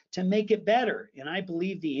strategies to make it better? And I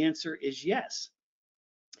believe the answer is yes.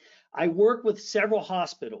 I work with several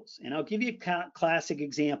hospitals, and I'll give you a classic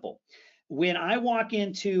example. When I walk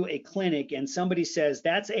into a clinic and somebody says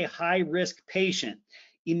that's a high-risk patient,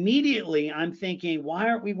 immediately I'm thinking, why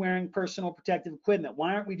aren't we wearing personal protective equipment?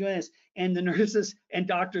 Why aren't we doing this? And the nurses and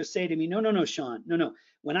doctors say to me, no, Sean, no.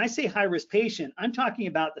 When I say high risk patient, I'm talking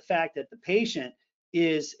about the fact that the patient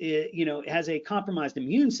has a compromised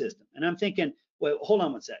immune system. And I'm thinking, well, hold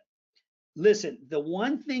on one sec. Listen, the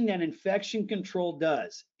one thing that infection control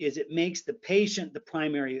does is it makes the patient the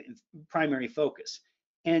primary focus.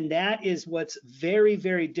 And that is what's very,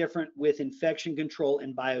 very different with infection control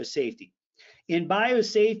and biosafety. In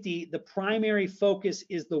biosafety, the primary focus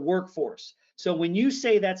is the workforce. So when you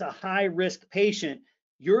say that's a high risk patient,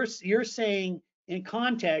 you're saying in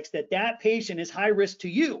context that that patient is high risk to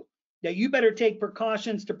you, that you better take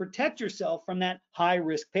precautions to protect yourself from that high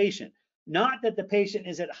risk patient, not that the patient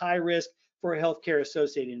is at high risk for a healthcare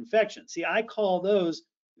associated infection. See, I call those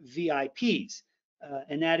VIPs,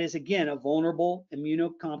 and that is, again, a vulnerable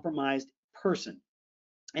immunocompromised person.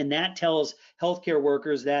 And that tells healthcare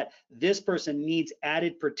workers that this person needs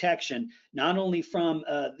added protection, not only from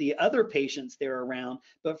the other patients they're around,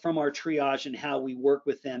 but from our triage and how we work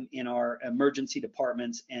with them in our emergency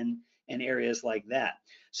departments and areas like that.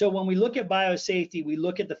 So when we look at biosafety, we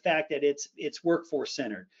look at the fact that it's workforce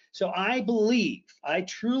centered. So I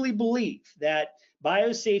truly believe that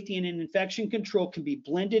biosafety and infection control can be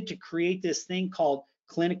blended to create this thing called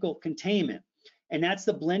clinical containment. And that's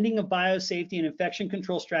the blending of biosafety and infection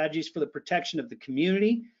control strategies for the protection of the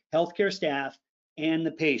community, healthcare staff, and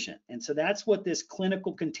the patient. And so that's what this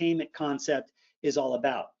clinical containment concept is all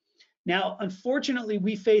about. Now, unfortunately,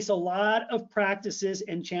 we face a lot of practices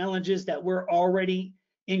and challenges that we're already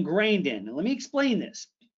ingrained in. Now, let me explain this.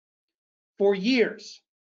 For years,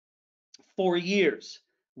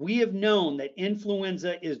 we have known that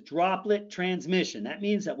influenza is droplet transmission. That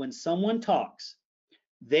means that when someone talks,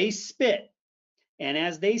 they spit. And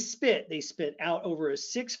as they spit out over a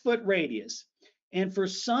 6-foot radius. And for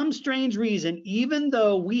some strange reason, even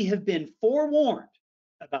though we have been forewarned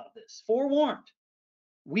about this,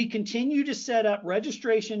 we continue to set up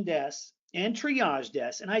registration desks and triage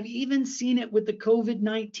desks. And I've even seen it with the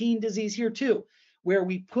COVID-19 disease here too, where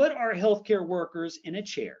we put our healthcare workers in a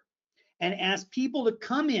chair and ask people to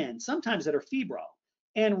come in, sometimes that are febrile,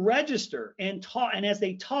 and register and talk. And as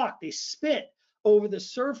they talk, they spit over the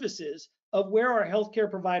surfaces of where our healthcare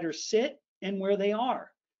providers sit and where they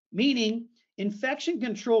are. Meaning, infection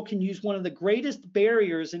control can use one of the greatest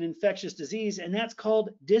barriers in infectious disease, and that's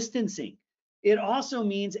called distancing. It also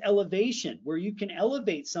means elevation, where you can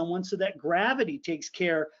elevate someone so that gravity takes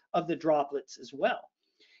care of the droplets as well.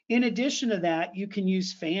 In addition to that, you can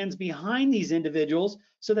use fans behind these individuals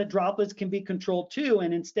so that droplets can be controlled too.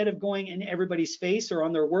 And instead of going in everybody's face or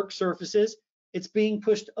on their work surfaces, it's being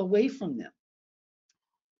pushed away from them.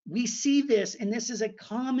 We see this, and this is a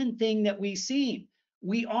common thing that we've seen.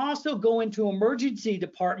 We also go into emergency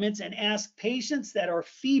departments and ask patients that are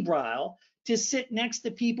febrile to sit next to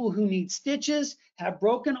people who need stitches, have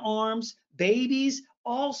broken arms, babies,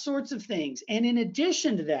 all sorts of things. And in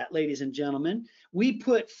addition to that, ladies and gentlemen, we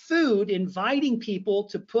put food, inviting people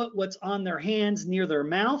to put what's on their hands near their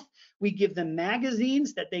mouth. We give them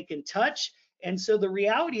magazines that they can touch. And so the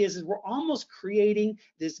reality is we're almost creating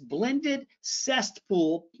this blended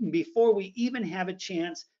cesspool before we even have a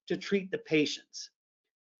chance to treat the patients.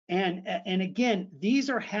 And again, these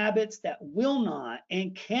are habits that will not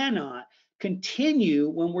and cannot continue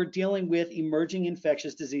when we're dealing with emerging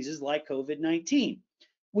infectious diseases like COVID-19.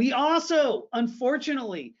 We also,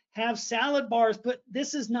 unfortunately, have salad bars, but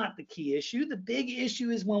this is not the key issue. The big issue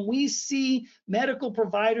is when we see medical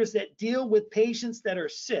providers that deal with patients that are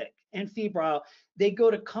sick and febrile, they go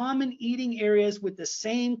to common eating areas with the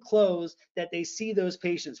same clothes that they see those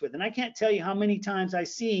patients with. And I can't tell you how many times I've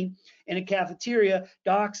seen in a cafeteria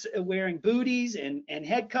docs wearing booties and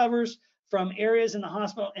head covers from areas in the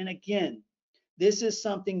hospital. And again, this is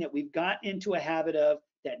something that we've got into a habit of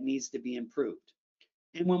that needs to be improved.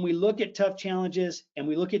 And when we look at tough challenges and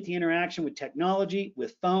we look at the interaction with technology,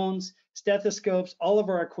 with phones, stethoscopes, all of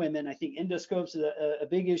our equipment, I think endoscopes is a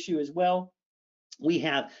big issue as well. We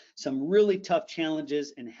have some really tough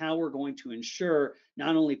challenges in how we're going to ensure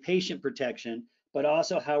not only patient protection, but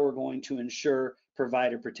also how we're going to ensure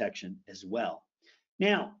provider protection as well.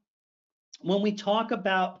 Now, when we talk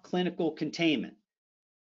about clinical containment,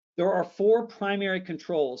 there are 4 primary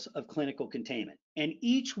controls of clinical containment. And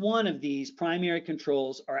each one of these primary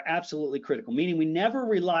controls are absolutely critical, meaning we never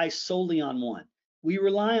rely solely on one. We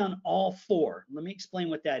rely on all 4. Let me explain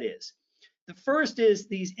what that is. The first is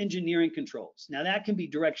these engineering controls. Now that can be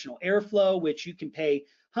directional airflow, which you can pay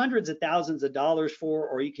hundreds of thousands of dollars for,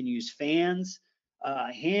 or you can use fans,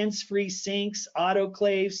 hands-free sinks,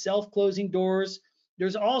 autoclaves, self-closing doors.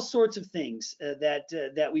 There's all sorts of things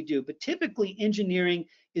that we do, but typically engineering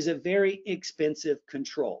is a very expensive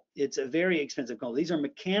control. It's a very expensive control. These are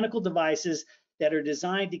mechanical devices that are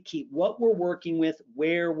designed to keep what we're working with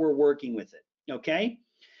where we're working with it, okay?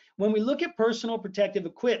 When we look at personal protective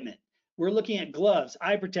equipment, we're looking at gloves,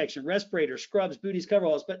 eye protection, respirators, scrubs, booties,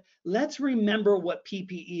 coveralls, but let's remember what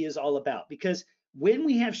PPE is all about, because when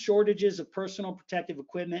we have shortages of personal protective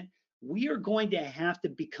equipment, we are going to have to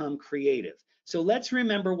become creative. So let's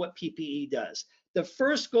remember what PPE does. The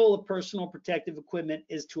first goal of personal protective equipment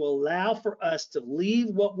is to allow for us to leave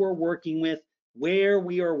what we're working with where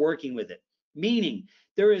we are working with it. Meaning,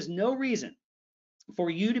 there is no reason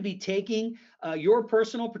for you to be taking your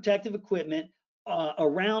personal protective equipment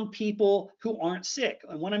around people who aren't sick.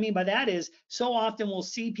 And what I mean by that is, so often we'll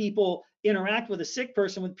see people interact with a sick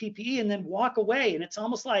person with PPE and then walk away. And it's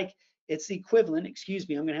almost like it's the equivalent, excuse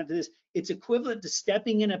me, I'm gonna have to do this. It's equivalent to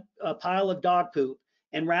stepping in a pile of dog poop.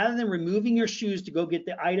 And rather than removing your shoes to go get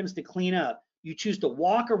the items to clean up, you choose to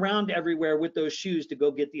walk around everywhere with those shoes to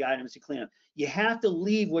go get the items to clean up. You have to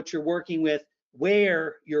leave what you're working with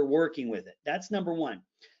where you're working with it. That's number one.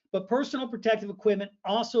 But personal protective equipment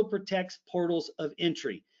also protects portals of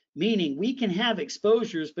entry, meaning we can have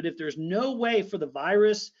exposures, but if there's no way for the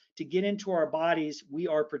virus to get into our bodies, we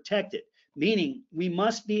are protected, meaning we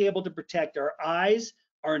must be able to protect our eyes,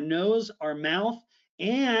 our nose, our mouth,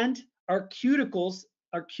 and our cuticles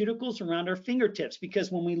around our fingertips.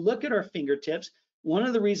 Because when we look at our fingertips, one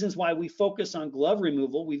of the reasons why we focus on glove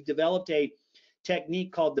removal, we've developed a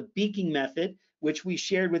technique called the beaking method, which we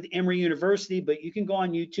shared with Emory University, but you can go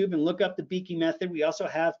on YouTube and look up the beaking method. We also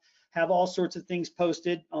have all sorts of things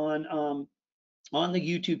posted on the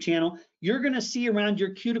YouTube channel. You're gonna see around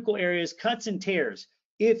your cuticle areas cuts and tears.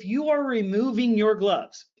 If you are removing your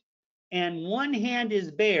gloves and one hand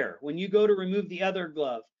is bare when you go to remove the other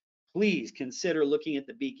glove, please consider looking at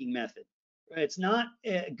the beaking method. It's not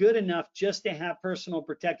good enough just to have personal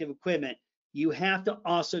protective equipment. You have to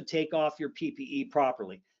also take off your PPE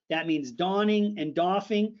properly. That means donning and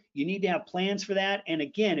doffing. You need to have plans for that. And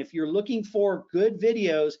again, if you're looking for good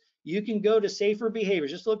videos, you can go to Safer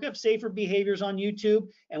Behaviors. Just look up Safer Behaviors on YouTube,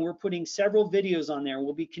 and we're putting several videos on there.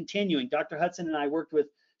 We'll be continuing. Dr. Hudson and I worked with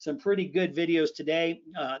some pretty good videos today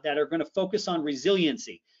that are going to focus on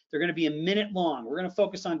resiliency. They're going to be a minute long. We're going to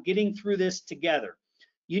focus on getting through this together.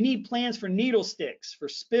 You need plans for needle sticks, for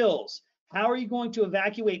spills. How are you going to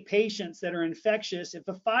evacuate patients that are infectious if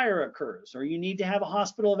a fire occurs, or you need to have a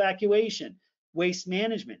hospital evacuation? Waste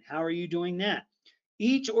management, how are you doing that?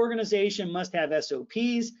 Each organization must have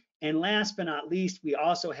SOPs, and last but not least, we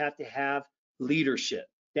also have to have leadership.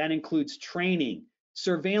 That includes training,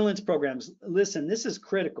 surveillance programs. Listen, this is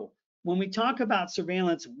critical. When we talk about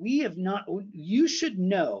surveillance, you should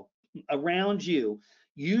know around you,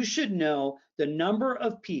 you should know the number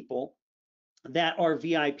of people that are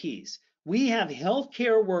VIPs. We have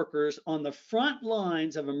healthcare workers on the front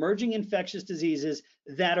lines of emerging infectious diseases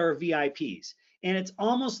that are VIPs. And it's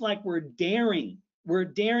almost like we're daring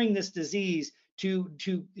this disease to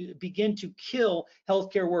begin to kill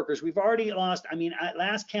healthcare workers. We've already lost, I mean,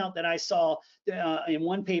 last count that I saw in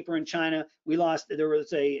one paper in China, there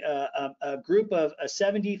was a group of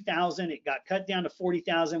 70,000. It got cut down to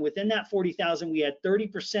 40,000. Within that 40,000, we had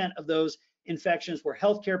 30% of those infections were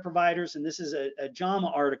healthcare providers. And this is a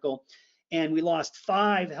JAMA article. And we lost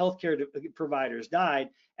 5 healthcare providers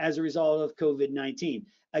died as a result of COVID-19.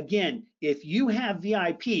 Again, if you have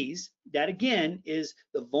VIPs, that again is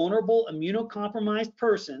the vulnerable immunocompromised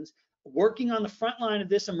persons working on the front line of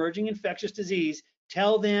this emerging infectious disease,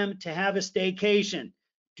 tell them to have a staycation.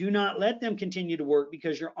 Do not let them continue to work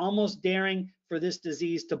because you're almost daring for this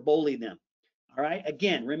disease to bully them. All right,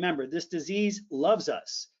 again, remember, this disease loves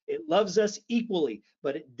us. It loves us equally,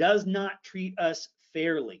 but it does not treat us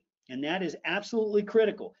fairly. And that is absolutely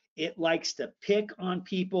critical. It likes to pick on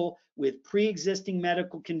people with pre-existing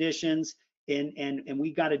medical conditions, and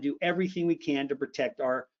we got to do everything we can to protect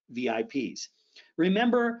our VIPs.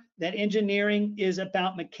 Remember that engineering is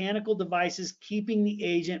about mechanical devices keeping the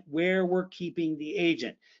agent where we're keeping the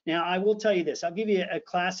agent. Now, I will tell you this. I'll give you a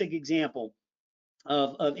classic example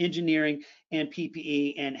of engineering and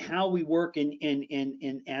PPE and how we work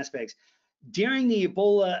in aspects. During the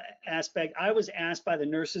Ebola aspect, I was asked by the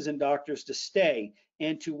nurses and doctors to stay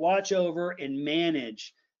and to watch over and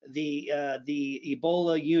manage the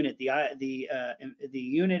Ebola unit, the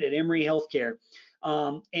unit at Emory Healthcare,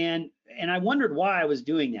 and I wondered why I was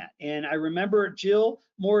doing that. And I remember Jill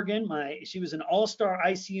Morgan, she was an all-star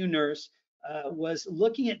ICU nurse, was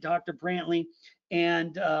looking at Dr. Brantley,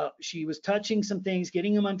 and she was touching some things,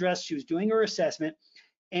 getting him undressed. She was doing her assessment.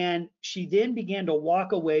 And she then began to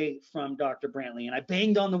walk away from Dr. Brantley, and I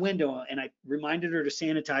banged on the window and I reminded her to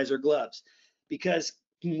sanitize her gloves, because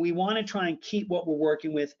we want to try and keep what we're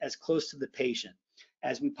working with as close to the patient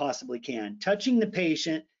as we possibly can. Touching the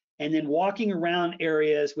patient and then walking around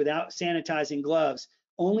areas without sanitizing gloves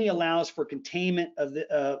only allows for containment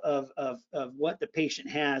of what the patient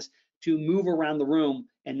has to move around the room,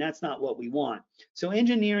 and that's not what we want. So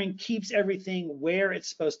engineering keeps everything where it's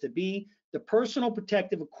supposed to be. The personal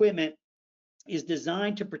protective equipment is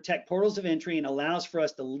designed to protect portals of entry and allows for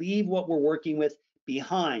us to leave what we're working with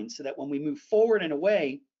behind, so that when we move forward and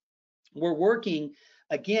away, we're working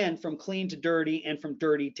again from clean to dirty and from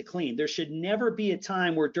dirty to clean. There should never be a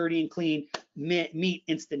time where dirty and clean meet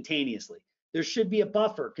instantaneously. There should be a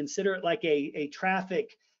buffer. Consider it like a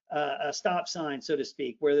traffic a stop sign, so to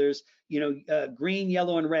speak, where there's green,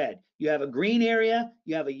 yellow, and red. You have a green area,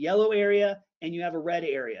 you have a yellow area, and you have a red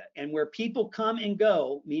area. And where people come and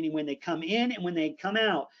go, meaning when they come in and when they come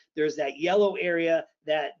out, there's that yellow area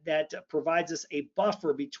that provides us a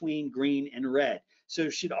buffer between green and red. So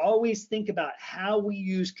you should always think about how we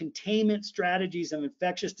use containment strategies of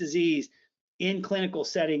infectious disease in clinical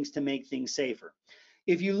settings to make things safer.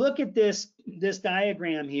 If you look at this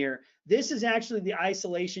diagram here, this is actually the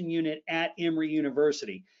isolation unit at Emory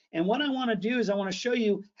University. And what I want to do is I want to show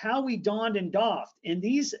you how we donned and doffed. And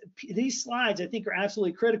these slides I think are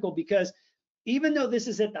absolutely critical, because even though this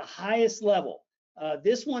is at the highest level,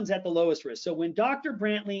 this one's at the lowest risk. So when Dr.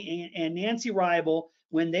 Brantley and Nancy Riebel,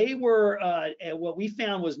 when they were, what we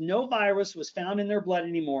found was no virus was found in their blood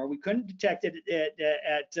anymore. We couldn't detect it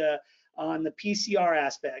on the PCR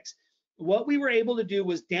aspects. What we were able to do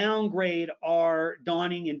was downgrade our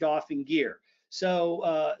donning and doffing gear.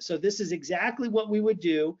 So this is exactly what we would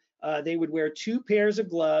do. They would wear 2 pairs of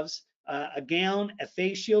gloves, a gown, a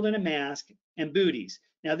face shield, and a mask, and booties.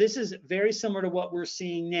 Now this is very similar to what we're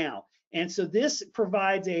seeing now. And so this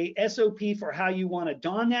provides a SOP for how you want to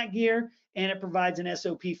don that gear, and it provides an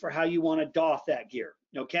SOP for how you want to doff that gear,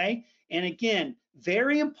 okay? And again,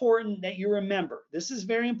 very important that you remember, this is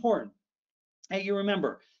very important that you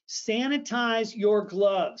remember, sanitize your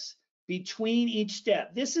gloves between each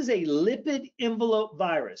step. This is a lipid envelope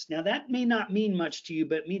virus. Now that may not mean much to you,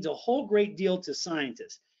 but it means a whole great deal to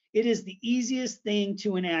scientists. It is the easiest thing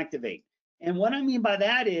to inactivate. And what I mean by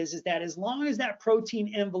that is that as long as that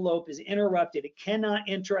protein envelope is interrupted, it cannot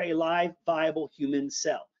enter a live, viable human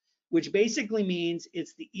cell, which basically means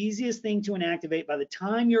it's the easiest thing to inactivate. By the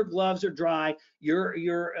time your gloves are dry, your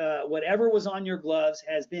whatever was on your gloves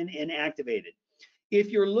has been inactivated. If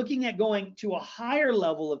you're looking at going to a higher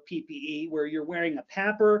level of PPE, where you're wearing a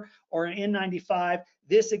PAPR or an N95,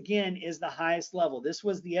 this again is the highest level. This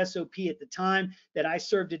was the SOP at the time that I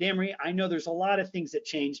served at Emory. I know there's a lot of things that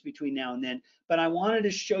changed between now and then, but I wanted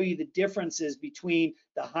to show you the differences between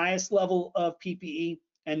the highest level of PPE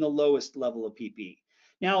and the lowest level of PPE.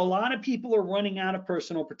 Now, a lot of people are running out of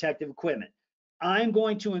personal protective equipment. I'm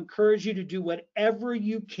going to encourage you to do whatever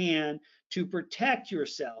you can to protect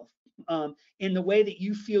yourself in the way that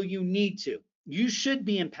you feel you need to. You should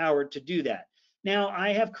be empowered to do that. Now, I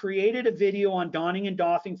have created a video on donning and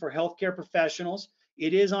doffing for healthcare professionals.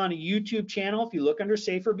 It is on a YouTube channel. If you look under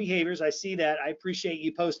safer behaviors, I see that. I appreciate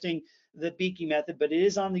you posting the Beaky method, but it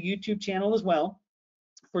is on the YouTube channel as well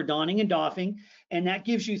for donning and doffing. And that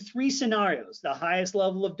gives you 3 scenarios: the highest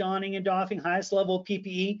level of donning and doffing, highest level of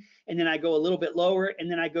PPE, and then I go a little bit lower, and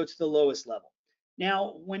then I go to the lowest level.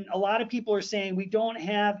 Now, when a lot of people are saying we don't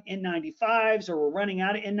have N95s or we're running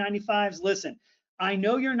out of N95s, listen, I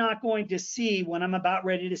know you're not going to see what I'm about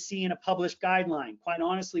ready to see in a published guideline. Quite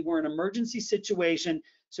honestly, we're in an emergency situation,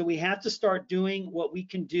 so we have to start doing what we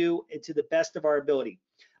can do to the best of our ability.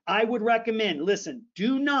 I would recommend, listen,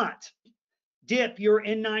 do not dip your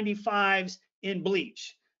N95s in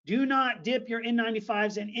bleach. Do not dip your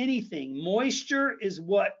N95s in anything. Moisture is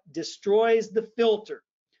what destroys the filter.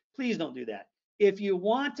 Please don't do that. If you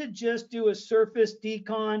want to just do a surface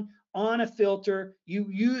decon on a filter,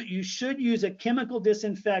 you should use a chemical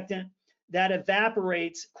disinfectant that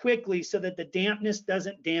evaporates quickly so that the dampness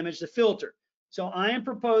doesn't damage the filter. So I am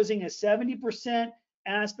proposing a 70%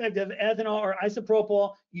 aspect of ethanol or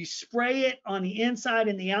isopropyl. You spray it on the inside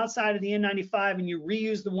and the outside of the N95, and you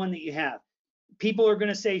reuse the one that you have. People are going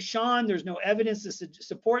to say, Sean, there's no evidence to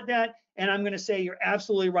support that. And I'm going to say you're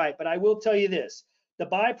absolutely right. But I will tell you this. The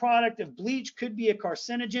byproduct of bleach could be a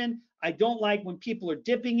carcinogen. I don't like when people are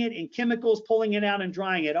dipping it in chemicals, pulling it out and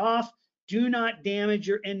drying it off. Do not damage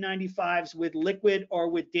your N95s with liquid or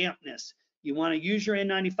with dampness. You want to use your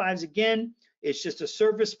N95s again. It's just a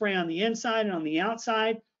surface spray on the inside and on the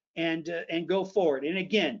outside, and go forward. And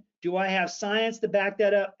again, do I have science to back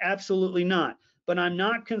that up? Absolutely not. but I'm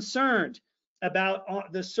not concerned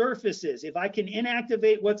about the surfaces. If I can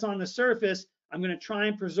inactivate what's on the surface, I'm going to try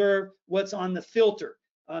and preserve what's on the filter,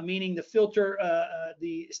 meaning the filter,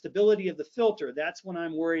 the stability of the filter. That's what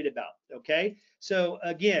I'm worried about, okay? So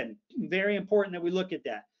again, very important that we look at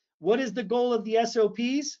that. What is the goal of the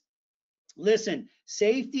SOPs? Listen,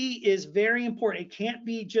 safety is very important. It can't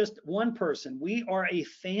be just one person. We are a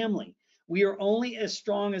family. We are only as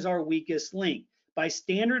strong as our weakest link. By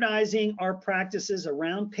standardizing our practices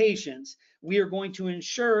around patients, we are going to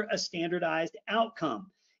ensure a standardized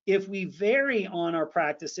outcome. If we vary on our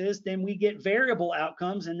practices, then we get variable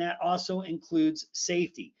outcomes, and that also includes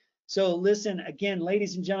safety. So listen, again,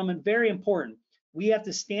 ladies and gentlemen, very important. We have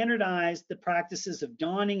to standardize the practices of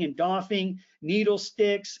donning and doffing, needle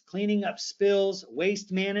sticks, cleaning up spills,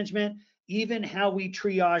 waste management, even how we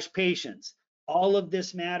triage patients. All of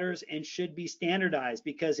this matters and should be standardized,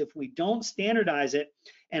 because if we don't standardize it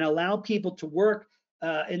and allow people to work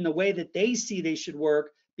in the way that they see they should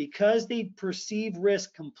work, because they perceive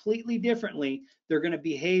risk completely differently, they're going to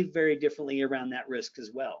behave very differently around that risk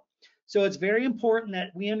as well. So it's very important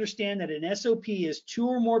that we understand that an SOP is 2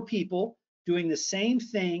 or more people doing the same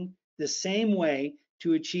thing the same way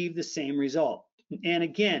to achieve the same result. And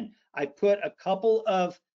again, I put a couple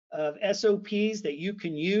of SOPs that you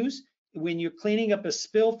can use when you're cleaning up a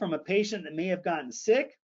spill from a patient that may have gotten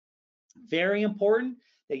sick. Very important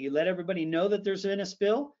that you let everybody know that there's been a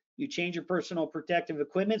spill. You change your personal protective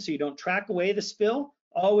equipment so you don't track away the spill.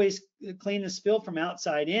 Always clean the spill from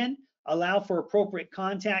outside in. Allow for appropriate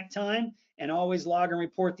contact time, and always log and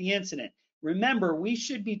report the incident. Remember, we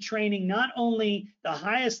should be training not only the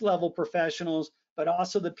highest level professionals, but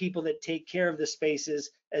also the people that take care of the spaces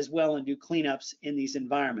as well and do cleanups in these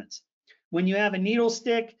environments. When you have a needle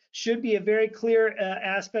stick, should be a very clear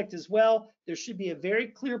aspect as well. There should be a very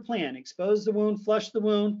clear plan. Expose the wound, flush the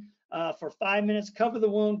wound for 5 minutes, cover the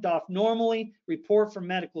wound, doff normally, report for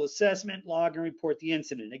medical assessment, log and report the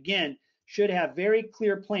incident. Again, should have very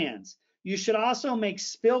clear plans. You should also make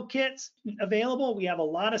spill kits available. We have a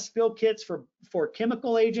lot of spill kits for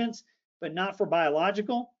chemical agents, but not for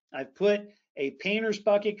biological. I've put a painter's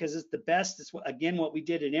bucket because it's the best. It's, again, what we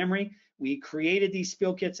did at Emory. We created these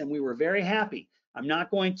spill kits and we were very happy. I'm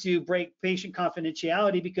not going to break patient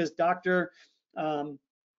confidentiality because Dr.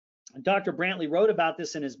 Brantley wrote about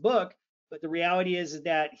this in his book, but the reality is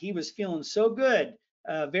that he was feeling so good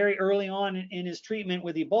very early on in his treatment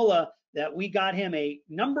with Ebola that we got him a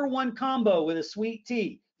 #1 combo with a sweet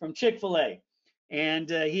tea from Chick-fil-A. And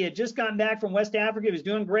he had just gotten back from West Africa. He was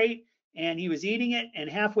doing great, and he was eating it. And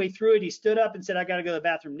halfway through it, he stood up and said, I got to go to the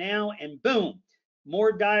bathroom now. And boom,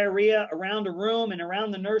 more diarrhea around the room and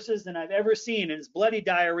around the nurses than I've ever seen. And it's bloody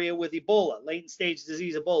diarrhea with Ebola, latent stage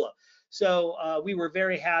disease Ebola. So we were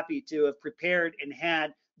very happy to have prepared and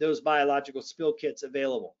had those biological spill kits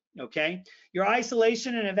available. Okay, your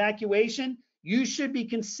isolation and evacuation, you should be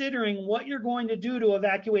considering what you're going to do to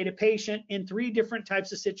evacuate a patient in 3 different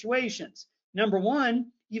types of situations. Number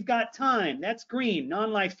 1, you've got time. That's green,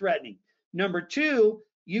 non-life threatening. Number 2,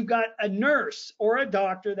 you've got a nurse or a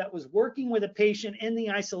doctor that was working with a patient in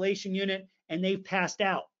the isolation unit and they've passed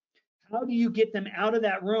out. How do you get them out of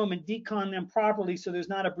that room and decon them properly so there's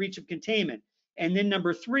not a breach of containment? And then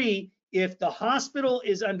number 3, if the hospital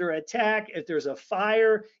is under attack, if there's a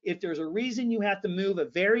fire, if there's a reason you have to move a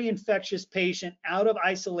very infectious patient out of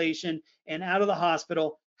isolation and out of the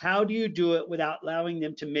hospital, how do you do it without allowing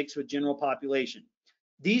them to mix with general population?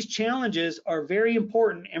 These challenges are very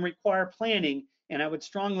important and require planning, and I would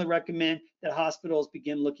strongly recommend that hospitals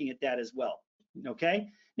begin looking at that as well. Okay,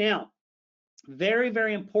 now, very,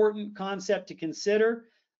 very important concept to consider.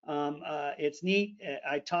 It's neat.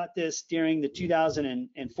 I taught this during the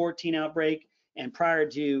 2014 outbreak and prior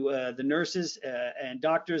to the nurses and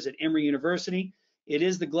doctors at Emory University. It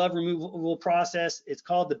is the glove removal process. It's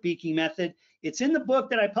called the beaking method. It's in the book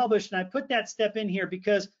that I published, and I put that step in here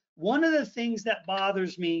because one of the things that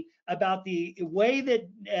bothers me about the way that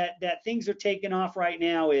that things are taken off right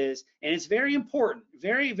now is, and it's very important,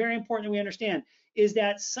 very, very important that we understand, is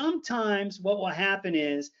that sometimes what will happen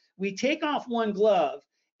is we take off one glove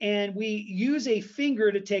and we use a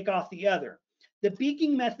finger to take off the other. The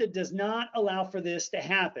beaking method does not allow for this to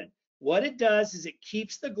happen. What it does is it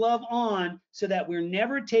keeps the glove on so that we're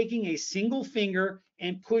never taking a single finger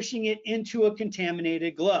and pushing it into a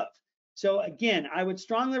contaminated glove. So again, I would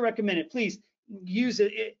strongly recommend it. Please use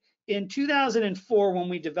it. In 2004, when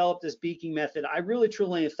we developed this beaking method, I really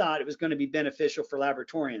truly thought it was going to be beneficial for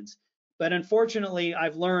laboratorians. But unfortunately,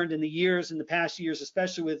 I've learned in the past years,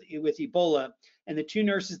 especially with Ebola, and the 2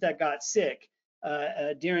 nurses that got sick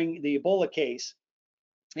during the Ebola case,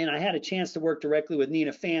 and I had a chance to work directly with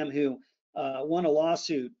Nina Pham, who won a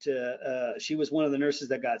lawsuit. She was one of the nurses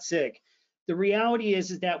that got sick. The reality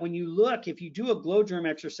is that when you look, if you do a glow germ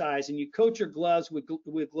exercise and you coat your gloves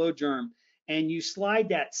with glow germ and you slide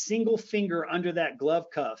that single finger under that glove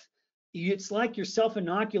cuff, it's like you're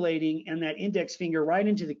self-inoculating and that index finger right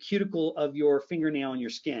into the cuticle of your fingernail and your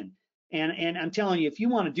skin. And I'm telling you, if you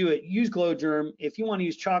want to do it, use glow germ. If you want to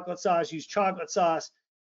use chocolate sauce, use chocolate sauce.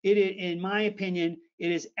 In my opinion,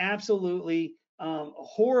 it is absolutely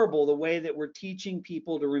horrible the way that we're teaching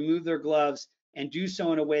people to remove their gloves and do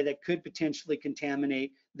so in a way that could potentially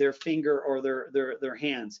contaminate their finger or their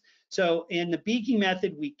hands. So in the beaking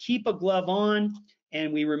method, we keep a glove on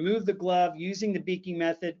and we remove the glove using the beaking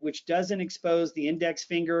method, which doesn't expose the index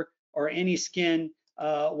finger or any skin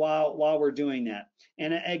while we're doing that.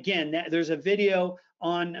 And again, there's a video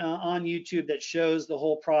on YouTube that shows the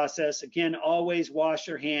whole process. Again, always wash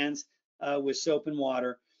your hands with soap and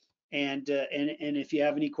water. And if you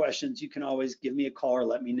have any questions, you can always give me a call or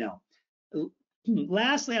let me know.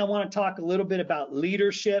 Lastly, I want to talk a little bit about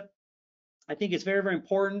leadership. I think it's very, very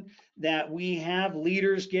important that we have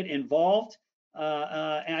leaders get involved.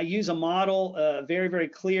 And I use a model, very, very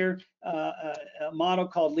clear a model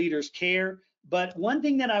called Leaders Care. But one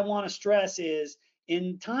thing that I want to stress is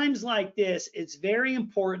in times like this, it's very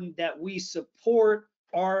important that we support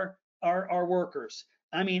our workers.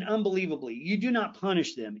 I mean, unbelievably, you do not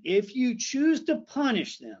punish them. If you choose to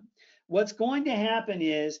punish them, what's going to happen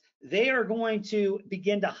is they are going to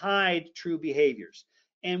begin to hide true behaviors.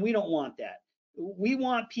 And we don't want that. We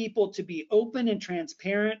want people to be open and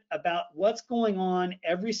transparent about what's going on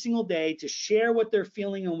every single day, to share what they're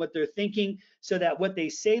feeling and what they're thinking, so that what they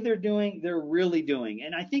say they're doing, they're really doing.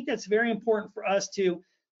 And I think that's very important for us to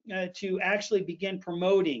actually begin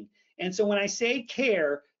promoting. And so when I say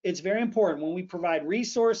care, it's very important. When we provide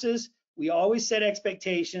resources, we always set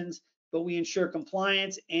expectations, but we ensure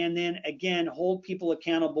compliance and then again hold people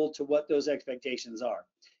accountable to what those expectations are.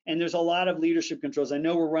 And there's a lot of leadership controls. I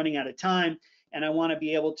know we're running out of time, and I want to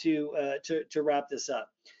be able to wrap this up.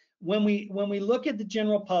 When we look at the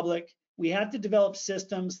general public, we have to develop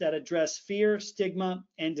systems that address fear, stigma,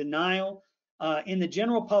 and denial. In the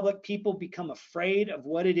general public, people become afraid of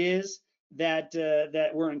what it is that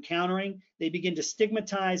we're encountering. They begin to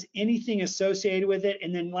stigmatize anything associated with it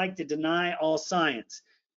and then like to deny all science.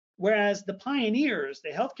 Whereas the pioneers,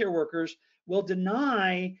 the healthcare workers, will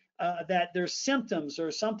deny that their symptoms or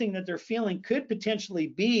something that they're feeling could potentially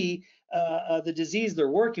be the disease they're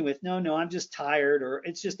working with. No, I'm just tired, or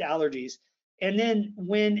it's just allergies. And then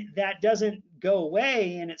when that doesn't go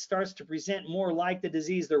away and it starts to present more like the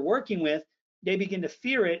disease they're working with, they begin to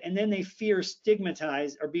fear it, and then they fear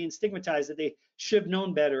stigmatized or being stigmatized that they should have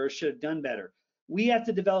known better or should have done better. We have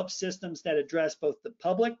to develop systems that address both the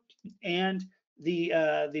public and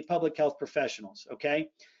the public health professionals, okay?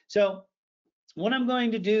 So what I'm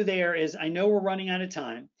going to do there is, I know we're running out of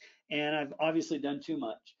time, and I've obviously done too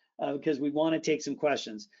much because we want to take some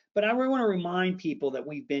questions, but I really want to remind people that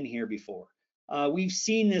we've been here before. We've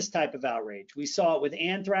seen this type of outrage. We saw it with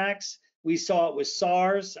anthrax. We saw it with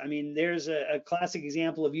SARS. I mean, there's a classic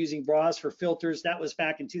example of using bras for filters. That was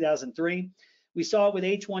back in 2003. We saw it with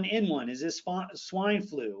H1N1. Is this swine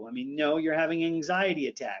flu? I mean, no, you're having an anxiety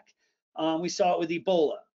attack. We saw it with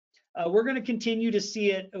Ebola. We're going to continue to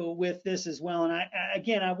see it with this as well.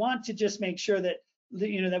 And I want to just make sure that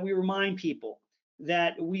that we remind people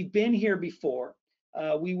that we've been here before.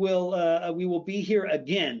 We will be here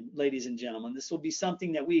again, ladies and gentlemen. This will be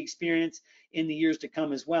something that we experience in the years to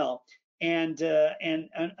come as well. And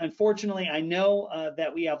unfortunately, I know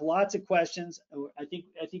that we have lots of questions. I think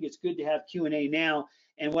it's good to have Q&A now.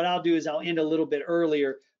 And what I'll do is I'll end a little bit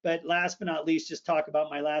earlier. But last but not least, just talk about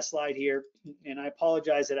my last slide here. And I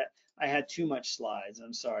apologize that I had too much slides.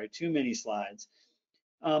 I'm sorry, too many slides.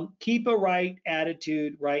 Keep a right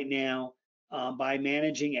attitude right now by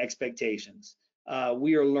managing expectations.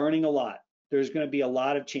 We are learning a lot. There's going to be a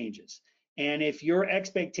lot of changes. And if your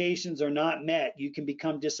expectations are not met, you can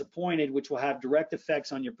become disappointed, which will have direct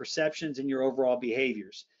effects on your perceptions and your overall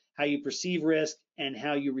behaviors, how you perceive risk and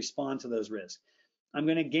how you respond to those risks. I'm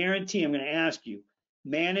going to ask you,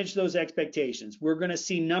 manage those expectations. We're going to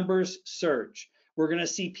see numbers surge. We're going to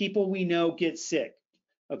see people we know get sick.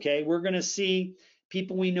 Okay, we're going to see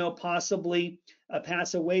people we know possibly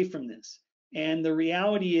pass away from this. And the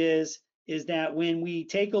reality is that when we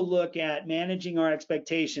take a look at managing our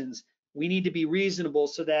expectations, we need to be reasonable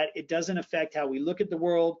so that it doesn't affect how we look at the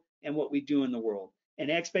world and what we do in the world.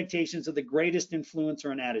 And expectations are the greatest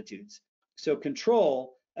influencer on attitudes. So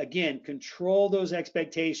control those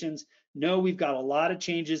expectations. Know we've got a lot of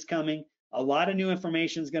changes coming, a lot of new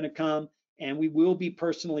information is going to come, and we will be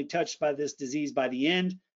personally touched by this disease by the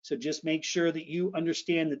end. So just make sure that you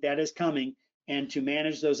understand that that is coming and to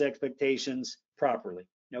manage those expectations properly.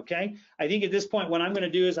 Okay, I think at this point, what I'm going to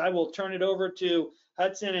do is I will turn it over to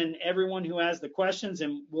Hudson and everyone who has the questions,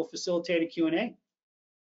 and we'll facilitate a Q&A.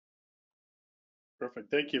 Perfect.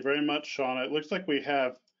 Thank you very much, Sean. It looks like we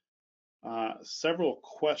have several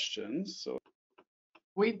questions. So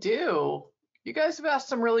We do. You guys have asked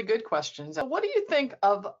some really good questions. What do you think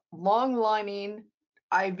of long lining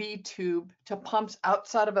IV tube to pumps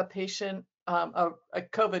outside of a patient, a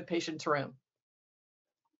COVID patient's room?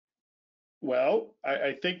 Well,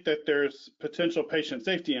 I think that there's potential patient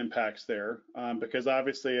safety impacts there, because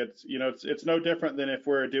obviously it's no different than if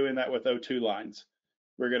we're doing that with O2 lines.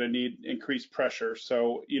 We're going to need increased pressure.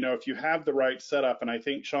 So, if you have the right setup, and I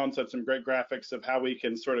think Sean said some great graphics of how we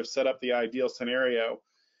can sort of set up the ideal scenario,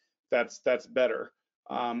 that's better.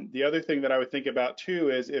 The other thing that I would think about too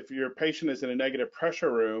is if your patient is in a negative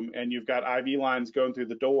pressure room and you've got IV lines going through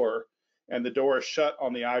the door, and the door is shut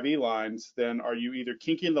on the IV lines, then are you either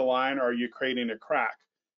kinking the line or are you creating a crack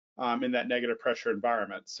in that negative pressure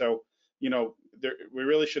environment? So, we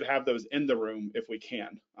really should have those in the room if we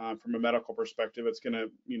can. From a medical perspective, it's going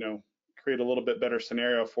to, create a little bit better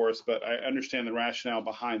scenario for us, but I understand the rationale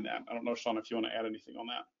behind that. I don't know, Sean, if you want to add anything on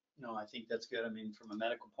that. No, I think that's good. I mean, from a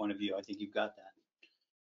medical point of view, I think you've got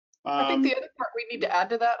that. I think the other part we need to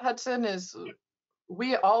add to that, Hudson, is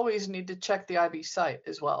we always need to check the IV site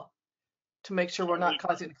as well to make sure we're not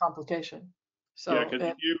causing a complication. So yeah,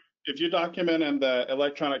 because if you document in the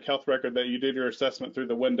electronic health record that you did your assessment through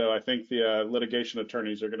the window, I think the litigation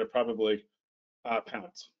attorneys are going to probably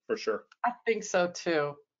pounce for sure. I think so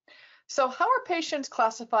too. So how are patients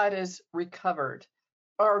classified as recovered?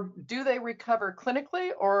 Or do they recover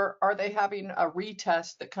clinically, or are they having a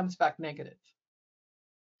retest that comes back negative?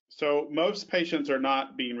 So most patients are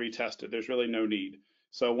not being retested. There's really no need.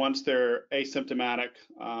 So once they're asymptomatic,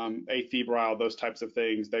 afebrile, those types of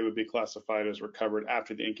things, they would be classified as recovered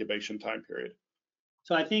after the incubation time period.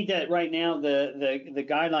 So I think that right now the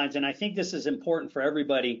guidelines, and I think this is important for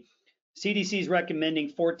everybody, CDC is recommending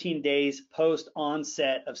 14 days post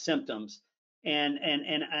onset of symptoms. And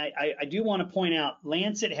I do want to point out,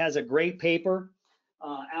 Lancet has a great paper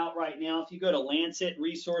out right now. If you go to Lancet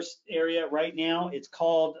resource area right now, it's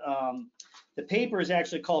called, the paper is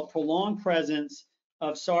actually called Prolonged Presence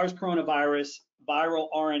of SARS coronavirus viral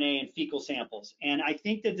RNA in fecal samples. And I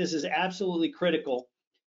think that this is absolutely critical,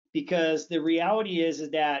 because the reality is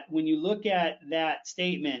that when you look at that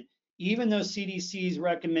statement, even though CDC is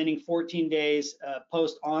recommending 14 days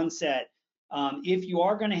post onset, if you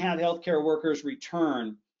are going to have healthcare workers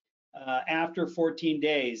return after 14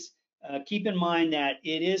 days, keep in mind that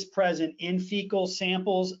it is present in fecal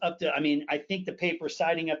samples up to, I think the paper is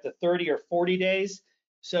citing up to 30 or 40 days.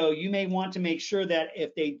 So you may want to make sure that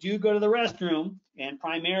if they do go to the restroom and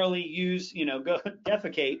primarily use, go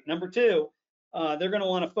defecate, number two, they're going to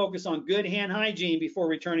want to focus on good hand hygiene before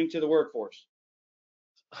returning to the workforce.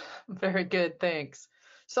 Very good, thanks.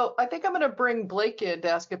 So I think I'm going to bring Blake in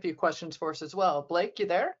to ask a few questions for us as well. Blake, you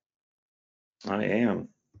there? I am.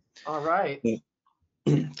 All right.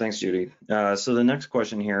 Thanks, Judy. So the next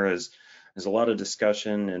question here is, there's a lot of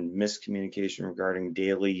discussion and miscommunication regarding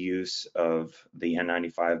daily use of the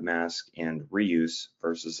N95 mask and reuse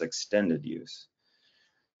versus extended use.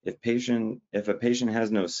 If a patient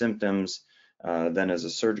has no symptoms, then is a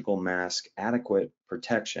surgical mask adequate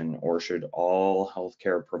protection, or should all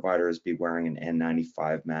healthcare providers be wearing an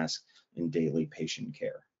N95 mask in daily patient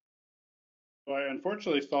care? Well, I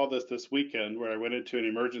unfortunately saw this weekend where I went into an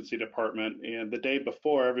emergency department, and the day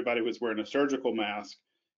before everybody was wearing a surgical mask,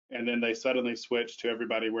 and then they suddenly switched to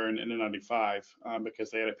everybody wearing an N95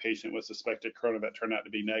 because they had a patient with suspected corona that turned out to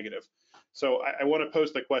be negative. So I want to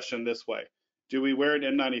pose the question this way. Do we wear an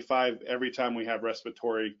N95 every time we have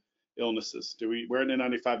respiratory illnesses? Do we wear an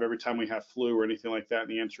N95 every time we have flu or anything like that? And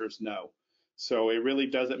the answer is no. So it really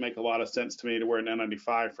doesn't make a lot of sense to me to wear an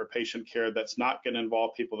N95 for patient care that's not going to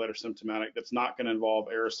involve people that are symptomatic, that's not going to involve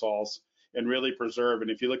aerosols, and really preserve.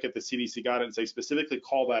 And if you look at the CDC guidance, they specifically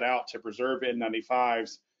call that out to preserve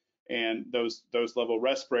N95s and those level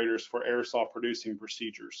respirators for aerosol producing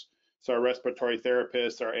procedures. So our respiratory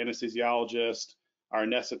therapists, our anesthesiologists, our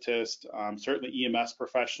anesthetists, certainly EMS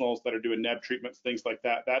professionals that are doing neb treatments, things like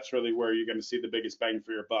that, that's really where you're going to see the biggest bang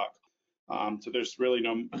for your buck. So there's really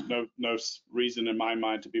no reason in my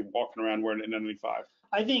mind to be walking around wearing an N95.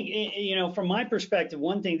 I think, from my perspective,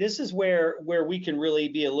 one thing, this is where we can really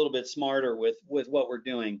be a little bit smarter with what we're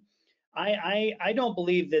doing. I don't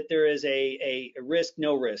believe that there is a risk,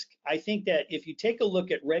 no risk. I think that if you take a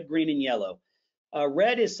look at red, green, and yellow,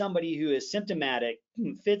 red is somebody who is symptomatic,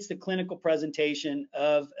 fits the clinical presentation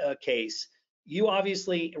of a case. you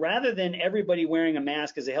obviously, rather than everybody wearing a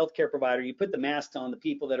mask as a healthcare provider, you put the masks on the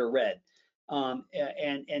people that are red,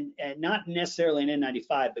 and not necessarily an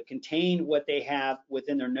N95, but contain what they have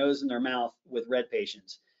within their nose and their mouth with red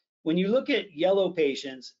patients. When you look at yellow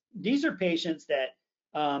patients, these are patients that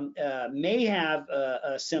may have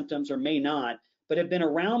symptoms or may not, but have been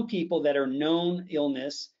around people that are known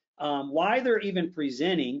illness. Why they're even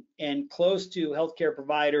presenting and close to healthcare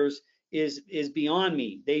providers is beyond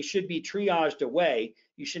me. They should be triaged away.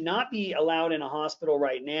 You should not be allowed in a hospital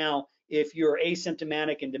right now if you're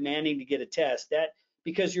asymptomatic and demanding to get a test.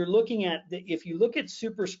 Because you're looking at, if you look at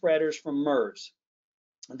super spreaders from MERS,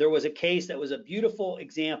 there was a case that was a beautiful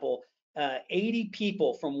example, 80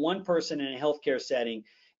 people from one person in a healthcare setting.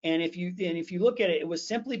 And if you look at it, it was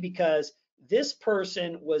simply because this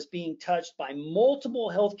person was being touched by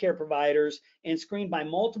multiple healthcare providers and screened by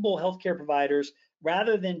multiple healthcare providers,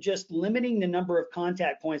 rather than just limiting the number of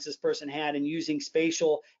contact points this person had and using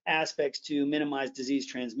spatial aspects to minimize disease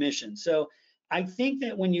transmission. So I think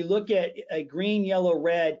that when you look at a green, yellow,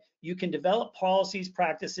 red, you can develop policies,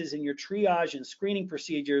 practices, and your triage and screening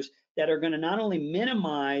procedures that are going to not only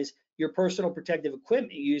minimize your personal protective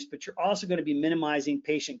equipment use, but you're also going to be minimizing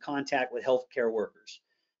patient contact with healthcare workers.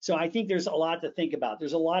 So I think there's a lot to think about.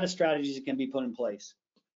 There's a lot of strategies that can be put in place.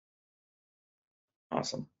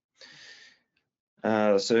 Awesome.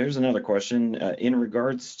 So here's another question. In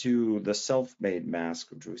regards to the self-made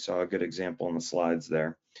mask, which we saw a good example in the slides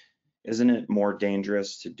there, isn't it more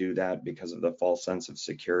dangerous to do that because of the false sense of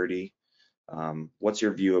security? What's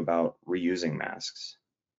your view about reusing masks?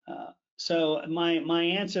 So my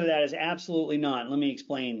answer to that is absolutely not. Let me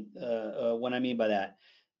explain what I mean by that.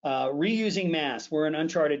 Reusing masks, we're in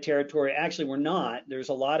uncharted territory. Actually, we're not. There's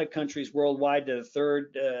a lot of countries worldwide, the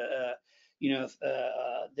third,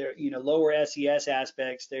 they're, lower SES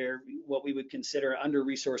aspects. They're what we would consider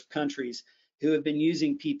under-resourced countries who have been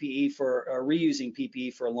using PPE reusing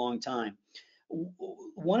PPE for a long time.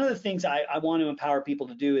 One of the things I want to empower people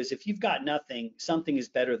to do is, if you've got nothing, something is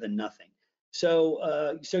better than nothing.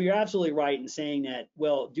 So you're absolutely right in saying that.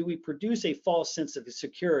 Well, do we produce a false sense of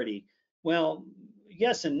security? Well,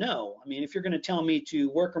 yes and no. I mean, if you're going to tell me to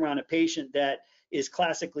work around a patient that is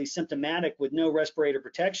classically symptomatic with no respirator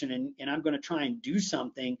protection, and I'm going to try and do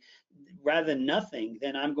something rather than nothing,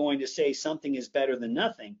 then I'm going to say something is better than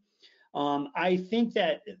nothing. I think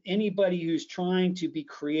that anybody who's trying to be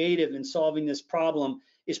creative in solving this problem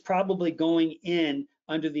is probably going in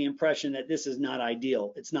under the impression that this is not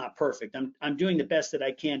ideal. It's not perfect. I'm doing the best that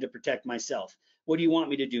I can to protect myself. What do you want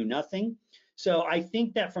me to do? Nothing? So I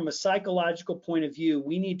think that from a psychological point of view,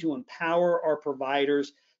 we need to empower our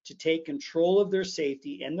providers to take control of their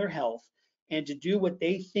safety and their health, and to do what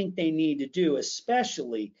they think they need to do,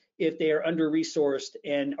 especially if they are under-resourced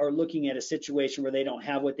and are looking at a situation where they don't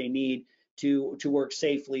have what they need to work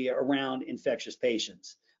safely around infectious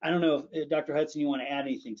patients. I don't know if Dr. Hudson, you want to add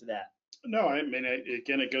anything to that? No, I mean,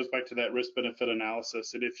 again, it goes back to that risk-benefit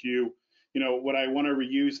analysis. And if would I want to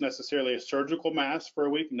reuse necessarily a surgical mask for a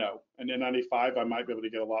week? No. An N95, I might be able to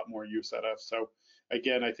get a lot more use out of. So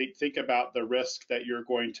again, I think about the risk that you're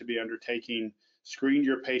going to be undertaking, screen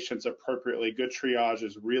your patients appropriately. Good triage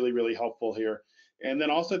is really, really helpful here. And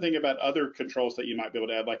then also think about other controls that you might be able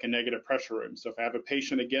to add, like a negative pressure room. So if I have a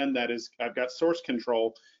patient, again, I've got source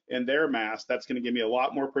control in their mask, that's going to give me a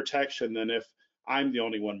lot more protection than if I'm the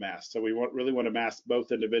only one masked. So we really want to mask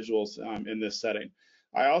both individuals in this setting.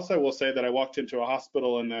 I also will say that I walked into a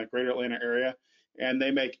hospital in the greater Atlanta area, and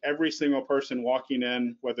they make every single person walking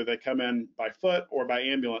in, whether they come in by foot or by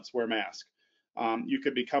ambulance, wear a mask. You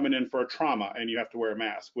could be coming in for a trauma and you have to wear a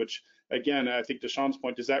mask, which again, I think to Sean's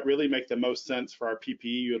point, does that really make the most sense for our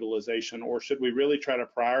PPE utilization, or should we really try to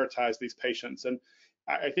prioritize these patients? And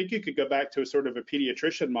I think you could go back to a sort of a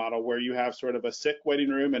pediatrician model where you have sort of a sick waiting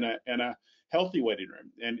room and a healthy waiting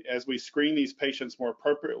room. And as we screen these patients more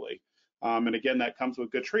appropriately, and again, that comes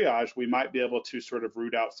with good triage, we might be able to sort of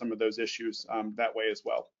root out some of those issues that way as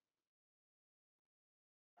well.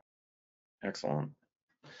 Excellent.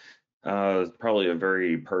 Probably a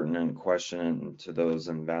very pertinent question to those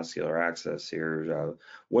in vascular access here.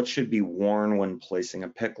 What should be worn when placing a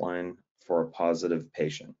PICC line for a positive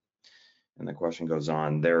patient? And the question goes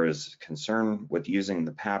on, there is concern with using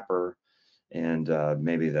the PAPR and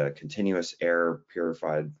maybe the continuous air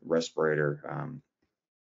purified respirator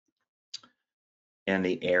and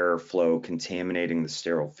the air flow contaminating the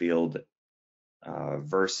sterile field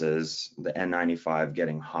versus the N95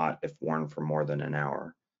 getting hot if worn for more than an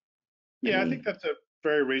hour. Yeah, I think that's a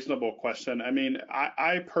very reasonable question. I mean,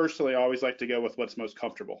 I personally always like to go with what's most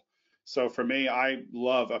comfortable. So for me, I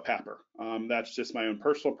love a PAPR. That's just my own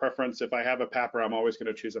personal preference. If I have a PAPR, I'm always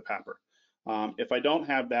going to choose a PAPR. If I don't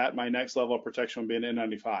have that, my next level of protection would be an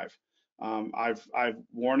N95. I've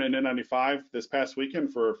worn an N95 this past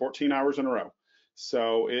weekend for 14 hours in a row.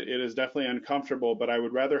 So it is definitely uncomfortable, but I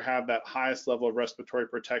would rather have that highest level of respiratory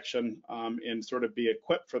protection and sort of be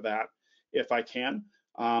equipped for that if I can.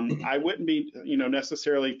 I wouldn't be,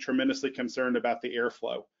 necessarily tremendously concerned about the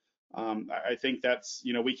airflow. I think that's,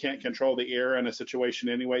 we can't control the air in a situation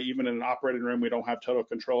anyway. Even in an operating room, we don't have total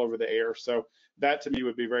control over the air. So that to me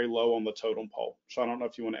would be very low on the totem pole. Sean, I don't know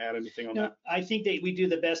if you want to add anything on that. I think that we do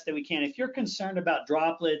the best that we can. If you're concerned about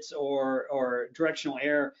droplets or directional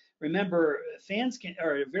air, remember fans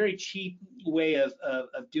are a very cheap way of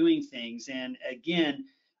doing things. And again,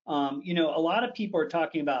 a lot of people are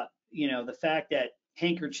talking about, the fact that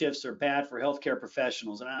handkerchiefs are bad for healthcare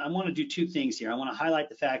professionals. And I want to do two things here. I want to highlight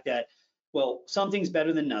the fact that, well, something's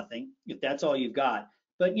better than nothing, if that's all you've got.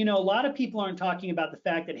 But, a lot of people aren't talking about the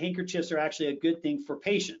fact that handkerchiefs are actually a good thing for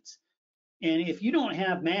patients. And if you don't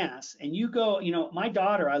have masks and you go, my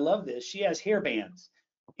daughter, I love this, she has hair bands.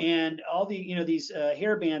 And all the, these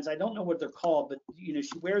hair bands, I don't know what they're called, but,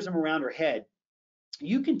 she wears them around her head.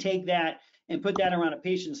 You can take that and put that around a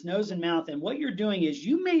patient's nose and mouth. And what you're doing is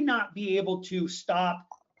you may not be able to stop,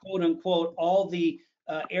 quote unquote, all the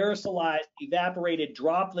aerosolized, evaporated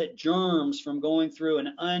droplet germs from going through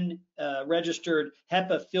an unregistered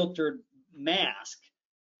HEPA filtered mask.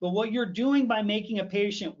 But what you're doing by making a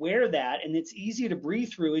patient wear that, and it's easy to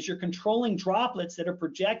breathe through, is you're controlling droplets that are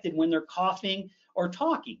projected when they're coughing or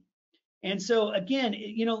talking. And so again,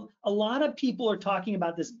 a lot of people are talking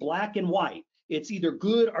about this black and white. It's either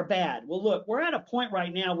good or bad. Well, look, we're at a point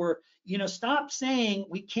right now where, stop saying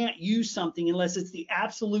we can't use something unless it's the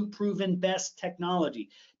absolute proven best technology.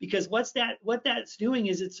 Because what that's doing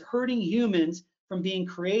is it's hurting humans from being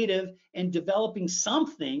creative and developing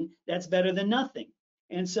something that's better than nothing.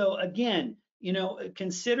 And so again,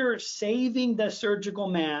 consider saving the surgical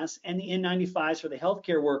masks and the N95s for the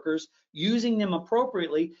healthcare workers, using them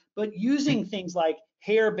appropriately, but using things like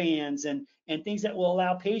hair bands and things that will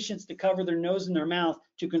allow patients to cover their nose and their mouth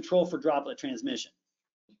to control for droplet transmission.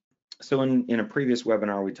 So in a previous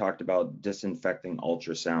webinar, we talked about disinfecting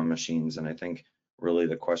ultrasound machines. And I think really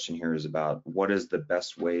the question here is about what is the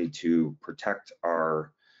best way to protect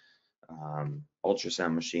our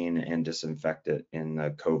ultrasound machine and disinfect it in the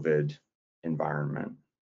COVID environment.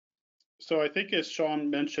 So I think, as Sean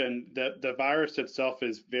mentioned, that the virus itself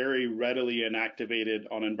is very readily inactivated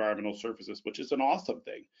on environmental surfaces, which is an awesome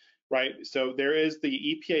thing, right? So there is the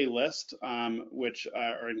EPA list, which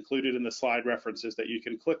are included in the slide references that you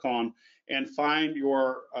can click on and find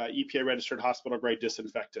your EPA registered hospital grade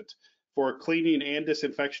disinfectant. For cleaning and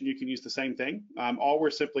disinfection, you can use the same thing. All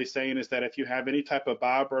we're simply saying is that if you have any type of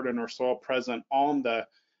bioburden or soil present on the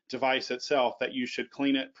device itself, that you should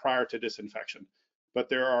clean it prior to disinfection. But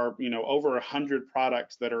there are, over 100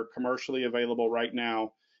 products that are commercially available right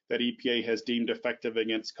now that EPA has deemed effective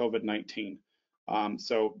against COVID-19.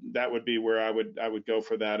 So that would be where I would go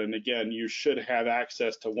for that. And again, you should have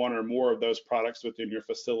access to one or more of those products within your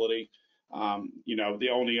facility. The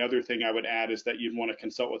only other thing I would add is that you'd want to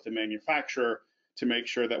consult with the manufacturer to make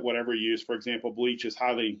sure that whatever you use, for example, bleach is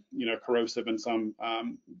highly, corrosive in some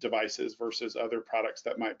devices versus other products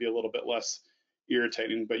that might be a little bit less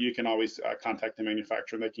irritating, but you can always contact the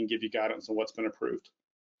manufacturer and they can give you guidance on what's been approved.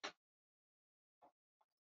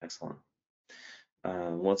 Excellent.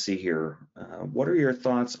 Let's see here. What are your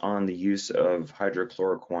thoughts on the use of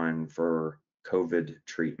hydrochloroquine for COVID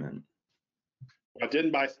treatment? I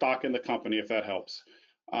didn't buy stock in the company, if that helps.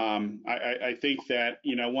 I think that,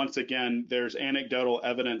 once again, there's anecdotal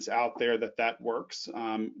evidence out there that works.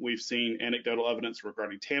 We've seen anecdotal evidence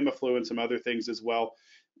regarding Tamiflu and some other things as well.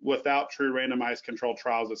 Without true randomized controlled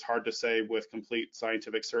trials, it's hard to say with complete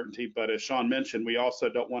scientific certainty. But as Sean mentioned, we also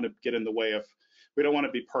don't want to get in the way of, we don't want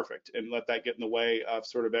to be perfect and let that get in the way of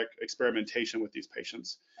sort of experimentation with these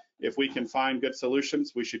patients. If we can find good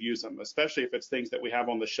solutions, we should use them, especially if it's things that we have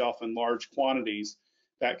on the shelf in large quantities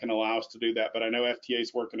that can allow us to do that. But I know FDA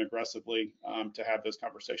is working aggressively to have those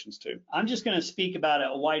conversations too. I'm just going to speak about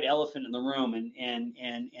a white elephant in the room,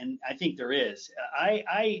 and I think there is.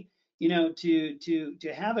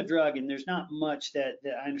 To have a drug, and there's not much that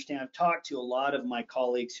I understand. I've talked to a lot of my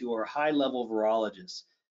colleagues who are high-level virologists,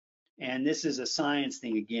 and this is a science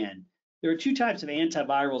thing again. There are two types of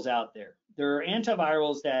antivirals out there. There are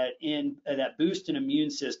antivirals that boost an immune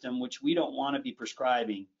system, which we don't want to be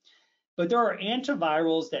prescribing. But there are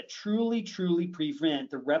antivirals that truly prevent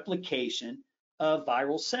the replication of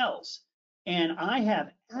viral cells. And I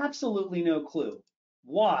have absolutely no clue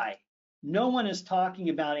why No one is talking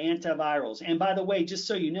about antivirals. And by the way, just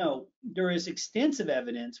so you know, there is extensive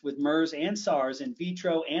evidence with MERS and SARS in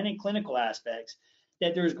vitro and in clinical aspects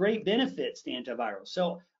that there's great benefits to antivirals.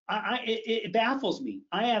 So it baffles me.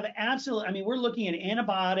 I have absolutely, I mean, we're looking at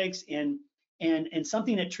antibiotics and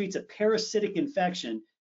something that treats a parasitic infection,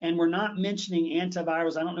 and we're not mentioning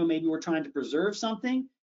antivirals. I don't know, maybe we're trying to preserve something,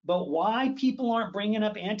 but why people aren't bringing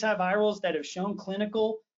up antivirals that have shown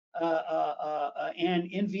clinical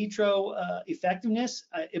and in vitro effectiveness,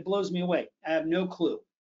 it blows me away. I have no clue.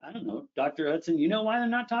 I don't know, Dr. Hudson, you know why they're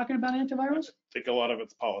not talking about antivirals? I think a lot of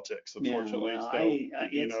it's politics, unfortunately. Yeah, well, So,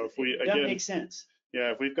 you know, if we, again, that makes sense.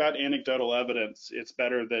 Yeah, if we've got anecdotal evidence, it's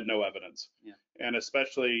better than no evidence. Yeah. And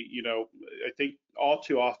especially, you know, I think all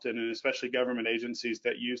too often, and especially government agencies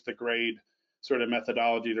that use the grade sort of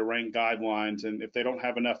methodology to rank guidelines, and if they don't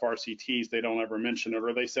have enough RCTs, they don't ever mention it,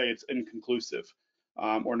 or they say it's inconclusive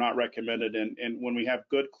or not recommended. And when we have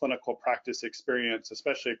good clinical practice experience,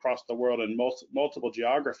 especially across the world in multiple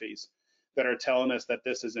geographies, that are telling us that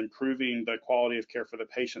this is improving the quality of care for the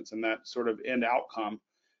patients and that sort of end outcome,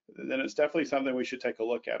 then it's definitely something we should take a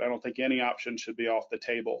look at. I don't think any option should be off the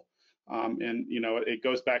table. And, you know, it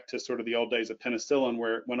goes back to sort of the old days of penicillin,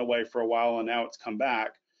 where it went away for a while and now it's come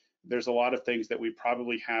back. There's a lot of things that we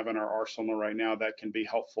probably have in our arsenal right now that can be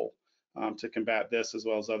helpful to combat this, as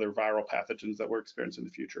well as other viral pathogens that we're experiencing in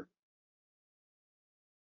the future.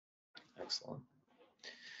 Excellent.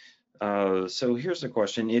 So here's a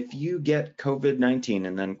question. If you get COVID-19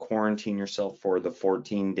 and then quarantine yourself for the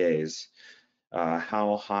 14 days,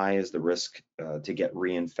 how high is the risk to get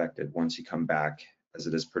reinfected once you come back, as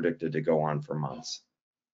it is predicted to go on for months?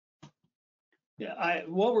 Yeah,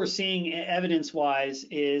 what we're seeing evidence-wise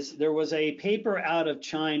is there was a paper out of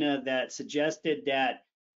China that suggested that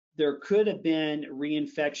there could have been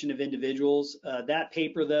reinfection of individuals. That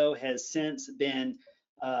paper, though, has since been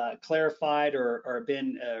clarified or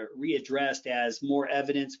been readdressed, as more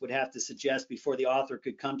evidence would have to suggest before the author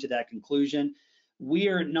could come to that conclusion. We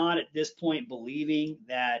are not at this point believing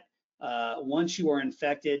that once you are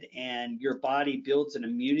infected and your body builds an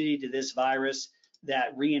immunity to this virus,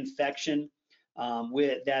 that reinfection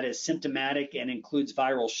that is symptomatic and includes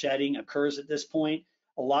viral shedding occurs at this point.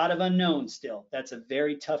 A lot of unknowns still. That's a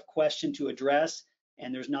very tough question to address,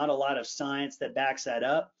 and there's not a lot of science that backs that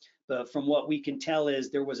up. But from what we can tell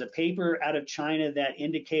is there was a paper out of China that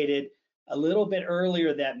indicated a little bit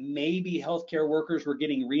earlier that maybe healthcare workers were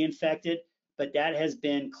getting reinfected, but that has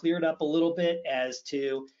been cleared up a little bit as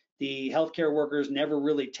to the healthcare workers never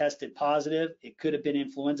really tested positive. It could have been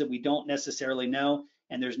influenza. We don't necessarily know,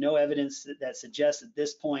 and there's no evidence that suggests at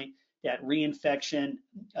this point that reinfection,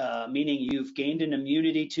 meaning you've gained an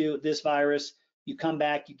immunity to this virus, you come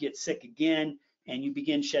back, you get sick again, and you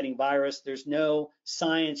begin shedding virus. There's no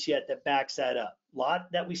science yet that backs that up. A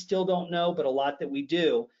lot that we still don't know, but a lot that we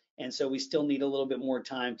do, and so we still need a little bit more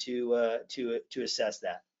time to assess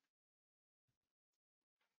that.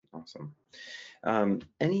 Awesome.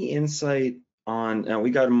 Any insight on, now we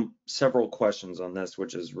got several questions on this,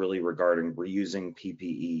 which is really regarding reusing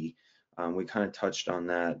PPE. We kind of touched on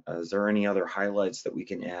that. Is there any other highlights that we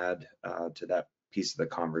can add to that piece of the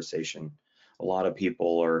conversation? A lot of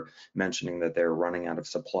people are mentioning that they're running out of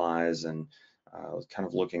supplies and kind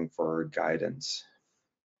of looking for guidance.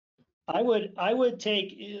 I would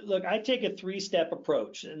take, look, I take a three-step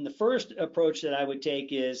approach. And the first approach that I would take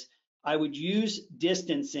is I would use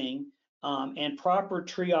distancing and proper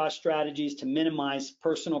triage strategies to minimize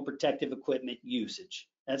personal protective equipment usage.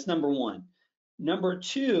 That's number one. Number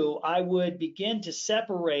two, I would begin to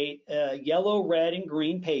separate yellow, red, and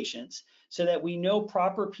green patients so that we know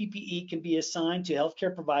proper PPE can be assigned to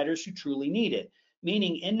healthcare providers who truly need it.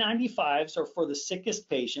 Meaning N95s are for the sickest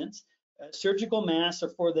patients, surgical masks are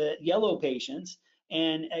for the yellow patients,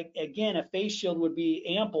 and again, a face shield would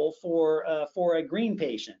be ample for a green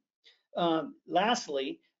patient.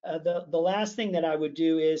 Lastly, the last thing that I would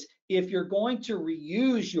do is, if you're going to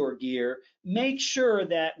reuse your gear, make sure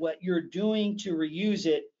that what you're doing to reuse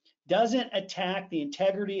it doesn't attack the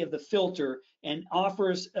integrity of the filter and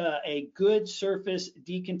offers a good surface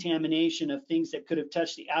decontamination of things that could have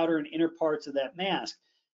touched the outer and inner parts of that mask.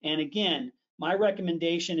 And again, my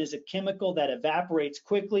recommendation is a chemical that evaporates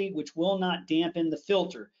quickly, which will not dampen the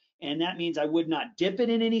filter. And that means I would not dip it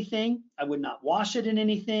in anything. I would not wash it in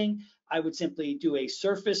anything. I would simply do a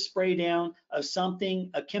surface spray down of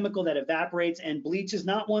something, a chemical that evaporates, and bleach is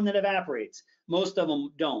not one that evaporates. Most of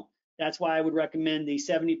them don't. That's why I would recommend the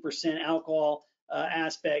 70% alcohol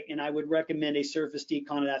aspect, and I would recommend a surface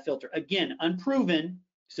decon of that filter. Again, unproven,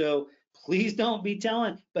 so please don't be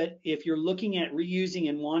telling, but if you're looking at reusing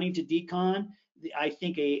and wanting to decon, I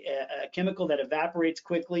think a chemical that evaporates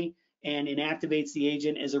quickly and inactivates the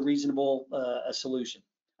agent as a reasonable solution.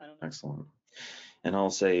 I don't know. Excellent. And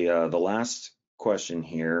I'll say the last question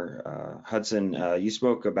here, Hudson, you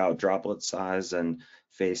spoke about droplet size and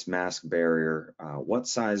face mask barrier. What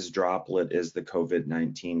size droplet is the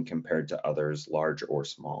COVID-19 compared to others, large or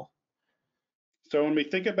small? So when we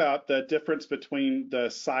think about the difference between the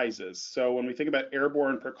sizes, so when we think about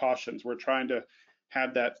airborne precautions, we're trying to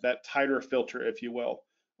have that tighter filter, if you will.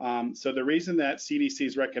 So the reason that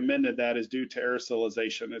CDC's recommended that is due to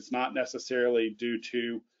aerosolization. It's not necessarily due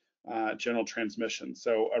to general transmission.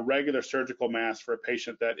 So a regular surgical mask for a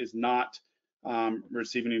patient that is not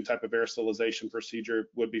receiving any type of aerosolization procedure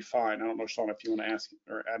would be fine. I don't know, Sean, if you want to ask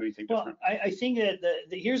or add anything different. Well, I think that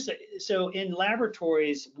so in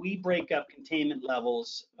laboratories, we break up containment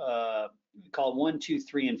levels called 1, 2,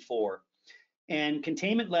 3, and 4. And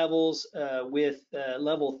containment levels with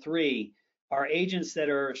level 3 are agents that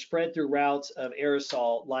are spread through routes of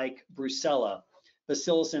aerosol like brucella,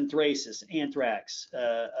 Bacillus anthracis, anthrax,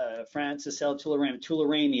 Francisella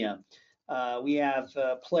tularemia. We have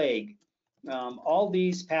plague. All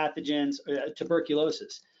these pathogens,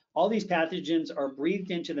 tuberculosis, all these pathogens are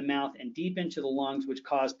breathed into the mouth and deep into the lungs, which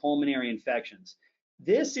cause pulmonary infections.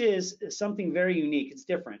 This is something very unique. It's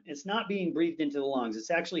different. It's not being breathed into the lungs. It's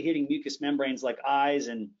actually hitting mucous membranes like eyes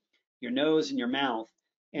and your nose and your mouth.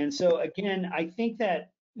 And so again, I think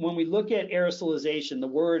that when we look at aerosolization, the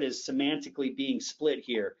word is semantically being split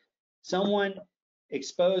here. Someone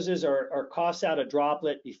exposes or coughs out a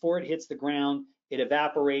droplet before it hits the ground, it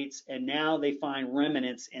evaporates, and now they find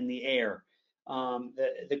remnants in the air.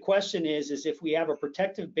 The question is if we have a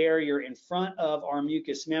protective barrier in front of our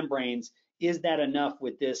mucous membranes, is that enough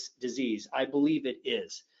with this disease? I believe it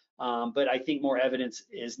is, but I think more evidence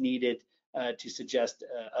is needed to suggest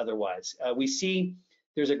otherwise. We see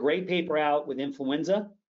there's a great paper out with influenza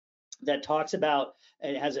that talks about,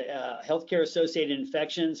 it has healthcare associated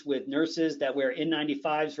infections with nurses that wear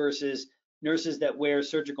N95s versus nurses that wear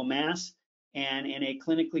surgical masks. And in a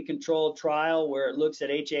clinically controlled trial where it looks at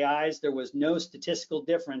HAIs, there was no statistical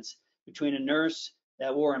difference between a nurse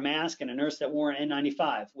that wore a mask and a nurse that wore an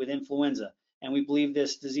N95 with influenza. And we believe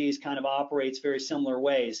this disease kind of operates very similar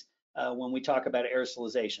ways when we talk about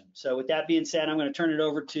aerosolization. So with that being said, I'm going to turn it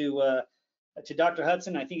over to Dr.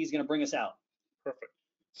 Hudson. I think he's going to bring us out. Perfect.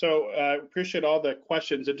 So I appreciate all the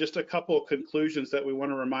questions, and just a couple of conclusions that we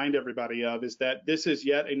want to remind everybody of is that this is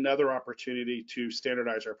yet another opportunity to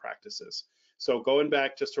standardize our practices. So going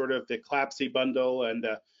back to sort of the CLABSI bundle and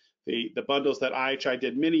the bundles that IHI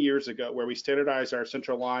did many years ago, where we standardized our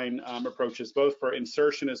central line approaches both for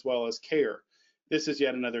insertion as well as care. This is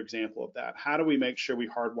yet another example of that. How do we make sure we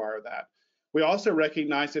hardwire that? We also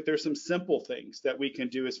recognize that there's some simple things that we can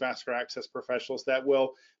do as vascular access professionals that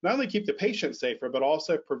will not only keep the patient safer, but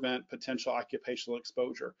also prevent potential occupational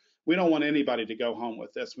exposure. We don't want anybody to go home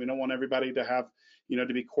with this. We don't want everybody to have, to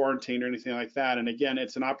be quarantined or anything like that. And again,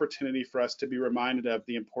 it's an opportunity for us to be reminded of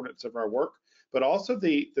the importance of our work, but also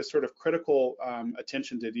the sort of critical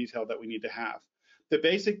attention to detail that we need to have. The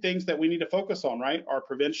basic things that we need to focus on, right, are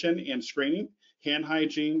prevention and screening, hand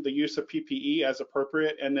hygiene, the use of PPE as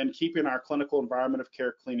appropriate, and then keeping our clinical environment of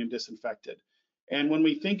care clean and disinfected. And when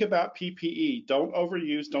we think about PPE, don't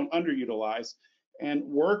overuse, don't underutilize, and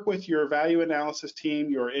work with your value analysis team,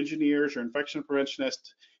 your engineers, your infection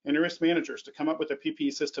preventionists, and your risk managers to come up with a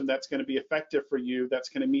PPE system that's going to be effective for you, that's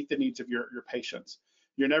going to meet the needs of your patients.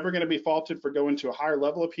 You're never going to be faulted for going to a higher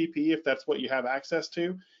level of PPE if that's what you have access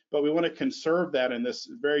to, but we want to conserve that in this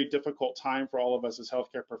very difficult time for all of us as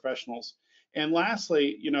healthcare professionals. And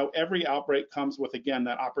lastly, every outbreak comes with, again,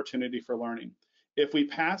 that opportunity for learning. If we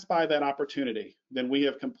pass by that opportunity, then we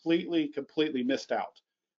have completely missed out.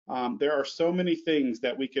 There are so many things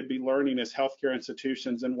that we could be learning as healthcare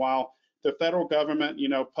institutions. And while the federal government,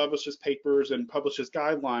 publishes papers and publishes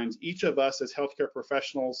guidelines, each of us as healthcare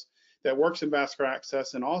professionals that works in vascular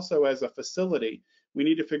access and also as a facility, we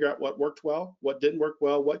need to figure out what worked well, what didn't work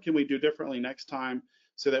well, what can we do differently next time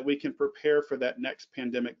so that we can prepare for that next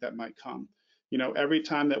pandemic that might come. Every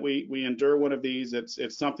time that we endure one of these,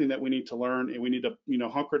 it's something that we need to learn, and we need to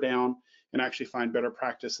hunker down and actually find better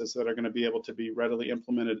practices that are going to be able to be readily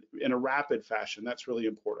implemented in a rapid fashion. That's really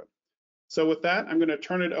important. So with that, I'm going to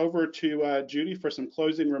turn it over to Judy for some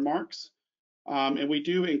closing remarks. And we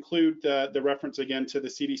do include the reference again to the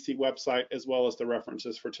CDC website as well as the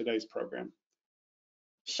references for today's program.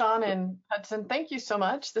 Sean and Hudson, thank you so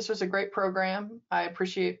much. This was a great program. I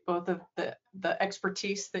appreciate both of the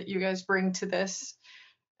expertise that you guys bring to this.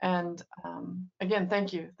 And again,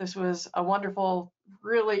 thank you. This was a wonderful,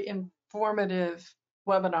 really informative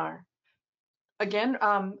webinar. Again,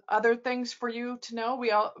 other things for you to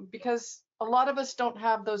know, because a lot of us don't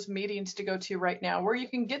have those meetings to go to right now where you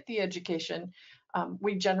can get the education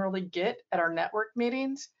we generally get at our network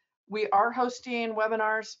meetings. We are hosting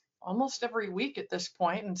webinars almost every week at this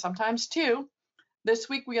point, and sometimes two. This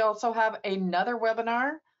week, we also have another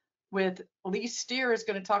webinar with Lee Steer is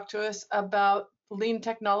going to talk to us about lean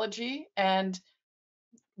technology and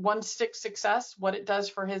One Stick Success, what it does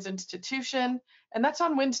for his institution, and that's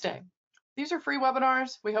on Wednesday. These are free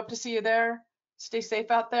webinars. We hope to see you there. Stay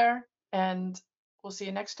safe out there, and we'll see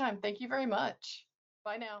you next time. Thank you very much.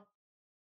 Bye now.